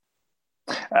it.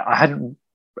 I hadn't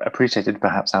appreciated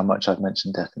perhaps how much I've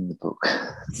mentioned death in the book.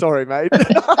 Sorry, mate.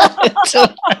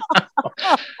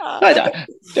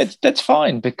 That's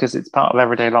fine, because it's part of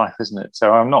everyday life, isn't it?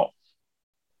 So I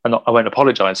won't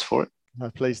apologize for it. No,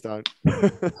 please don't.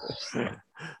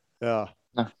 Yeah.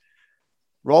 No.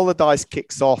 Roll the Dice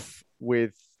kicks off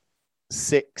with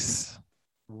 6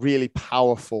 really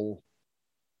powerful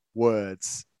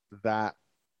words that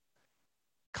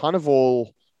kind of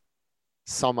all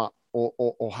sum up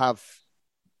or have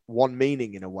one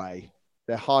meaning in a way.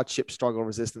 They're hardship, struggle,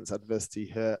 resistance, adversity,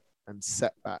 hurt, and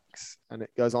setbacks. And it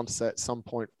goes on to say at some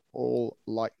point, all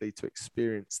likely to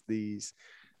experience these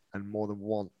and more than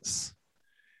once.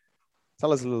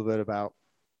 Tell us a little bit about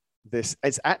this.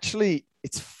 It's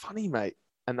funny, mate.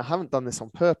 And I haven't done this on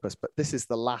purpose, but this is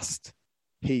the last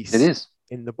piece It is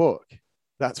in the book.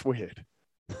 That's weird.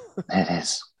 It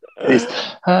is.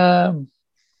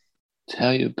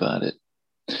 Tell you about it.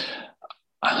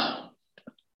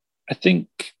 I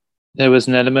think there was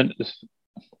an element of,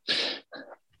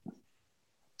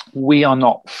 we are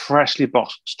not freshly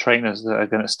boxed trainers that are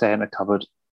going to stay in a cupboard.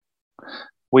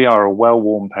 We are a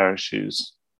well-worn pair of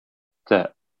shoes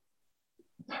that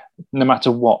no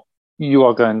matter what, you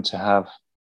are going to have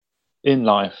in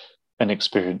life an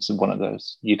experience of one of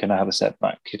those. You're going to have a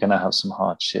setback. You're going to have some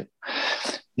hardship.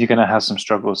 You're going to have some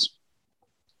struggles.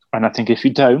 And I think if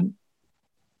you don't,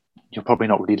 you're probably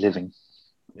not really living.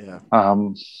 Yeah.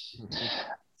 And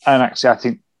actually, I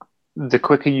think the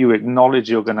quicker you acknowledge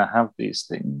you're going to have these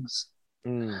things,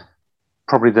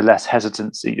 probably the less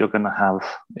hesitancy you're going to have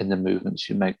in the movements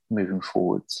you make moving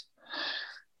forwards.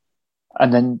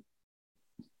 And then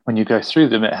when you go through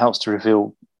them, it helps to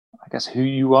reveal, I guess, who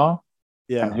you are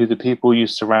and who the people you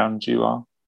surround you are.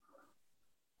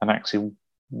 And actually,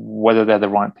 whether they're the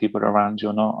right people around you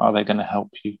or not, are they going to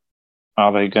help you?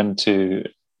 Are they going to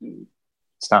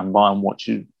stand by and watch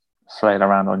you flail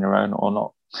around on your own or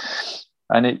not?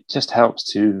 And it just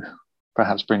helps to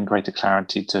perhaps bring greater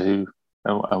clarity to who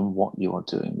and what you are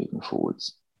doing moving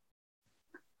forwards.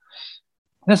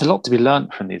 And there's a lot to be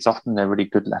learned from these. Often they're really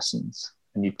good lessons,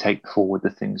 and you take forward the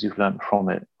things you've learned from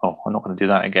it. Oh, I'm not going to do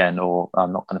that again, or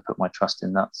I'm not going to put my trust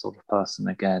in that sort of person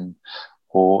again.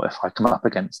 Or if I come up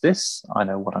against this, I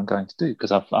know what I'm going to do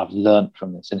because I've learned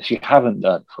from this. And if you haven't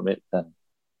learned from it, then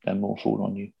more fall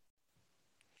on you.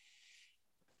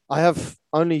 I have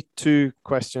only 2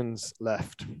 questions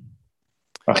left.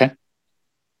 Okay.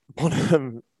 One of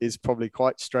them is probably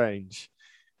quite strange,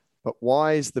 but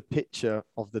why is the picture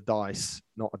of the dice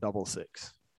not a double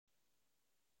 6?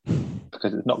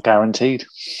 Because it's not guaranteed.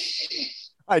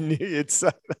 I knew you'd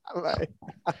say that,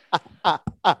 mate.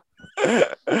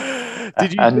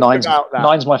 Did you and think about that?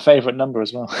 9's my favourite number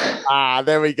as well.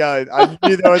 There we go. I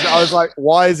knew there was. I was like,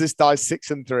 why is this dice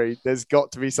 6 and 3? There's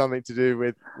got to be something to do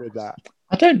with that.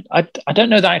 I don't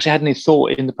know that I actually had any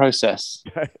thought in the process.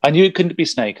 I knew it couldn't be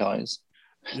snake eyes.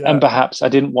 Yeah. And perhaps I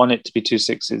didn't want it to be 2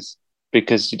 6s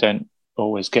because you don't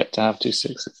always get to have 2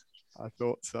 6s. I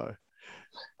thought so.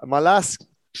 And my last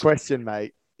question,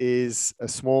 mate, is a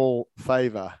small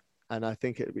favour, and I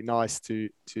think it would be nice to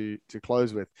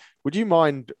close with. Would you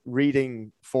mind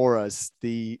reading for us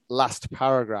the last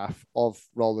paragraph of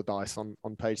Roll the Dice on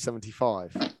page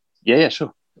 75? Yeah,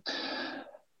 sure.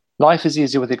 Life is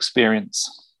easier with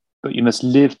experience. but you must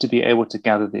live to be able to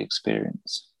gather the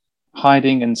experience.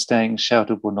 Hiding and staying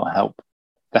sheltered will not help.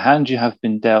 The hand you have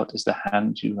been dealt is the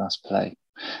hand you must play.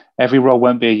 Every roll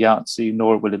won't be a Yahtzee,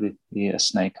 nor will it be a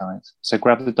snake eyes. So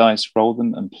grab the dice, roll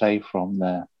them, and play from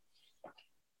there.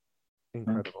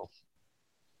 Incredible.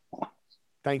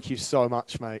 Thank you so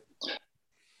much, mate.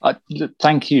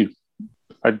 Thank you.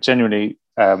 I genuinely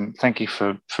thank you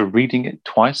for reading it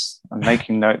twice and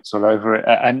making notes all over it,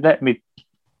 and let me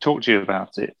talk to you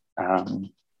about it.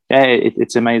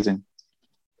 It's amazing.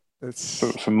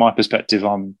 From my perspective,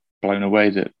 I'm blown away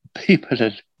that people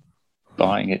are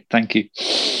buying it. Thank you.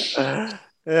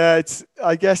 Yeah,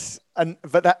 I guess,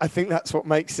 but I think that's what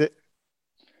makes it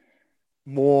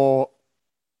more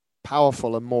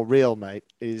powerful and more real, mate,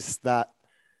 is that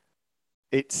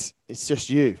it's just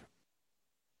you.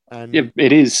 And yeah,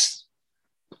 it is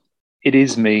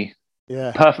me.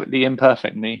 Yeah. Perfectly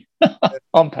imperfect me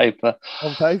on paper.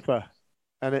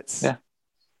 And it's, yeah.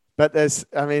 But it's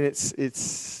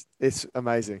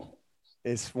amazing.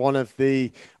 It's one of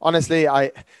the, honestly,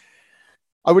 I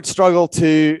would struggle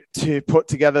to put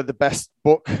together the best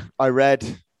book I read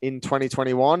in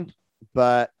 2021,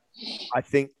 but I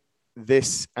think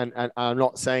this, and I'm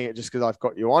not saying it just because I've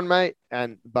got you on, mate,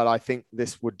 but I think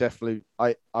this would definitely,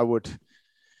 I would,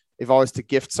 if I was to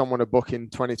gift someone a book in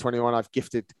 2021, I've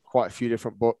gifted quite a few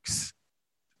different books.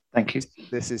 Thank you.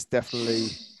 This is definitely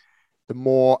the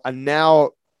more, and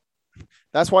now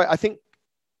that's why I think,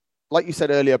 like you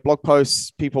said earlier, blog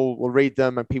posts, people will read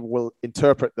them and people will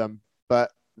interpret them.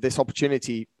 But this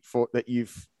opportunity that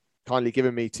you've kindly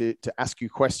given me to ask you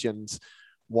questions,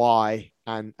 why,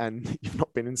 and you've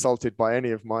not been insulted by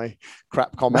any of my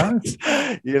crap comments.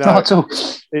 No, not at all.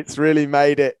 It's really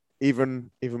made it even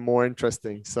more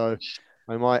interesting. So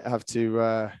I might have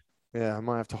to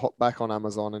hop back on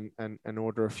Amazon and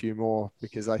order a few more,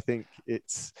 because I think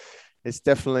it's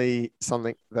definitely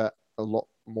something that a lot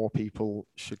more people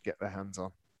should get their hands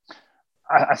on.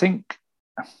 I think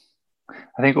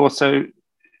also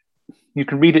you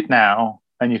can read it now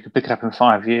and you can pick it up in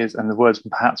 5 years and the words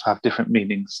perhaps have different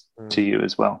meanings to you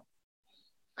as well.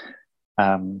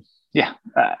 I'm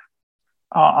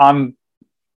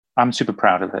super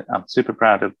proud of it. I'm super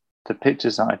proud of the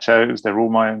pictures that I chose. They're all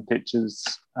my own pictures.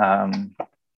 I'm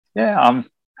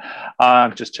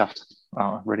just chuffed.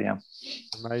 I really am.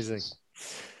 Amazing.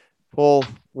 Paul,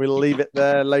 we'll leave it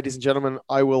there. Ladies and gentlemen,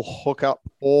 I will hook up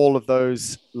all of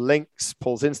those links,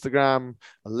 Paul's Instagram,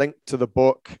 a link to the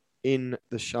book in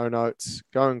the show notes.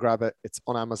 Go and grab it. It's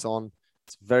on Amazon.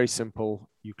 It's very simple.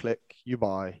 You click, you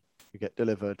buy, you get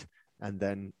delivered, and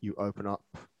then you open up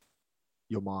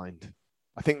your mind.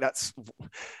 I think that's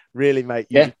really, mate.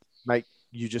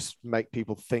 You just make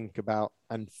people think about,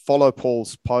 and follow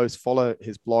Paul's post, follow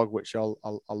his blog, which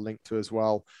I'll link to as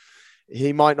well.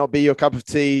 He might not be your cup of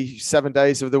tea 7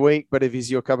 days of the week, but if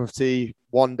he's your cup of tea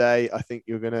one day, I think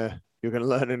you're gonna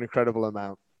learn an incredible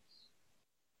amount.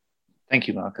 Thank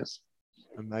you, Marcus.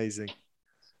 Amazing.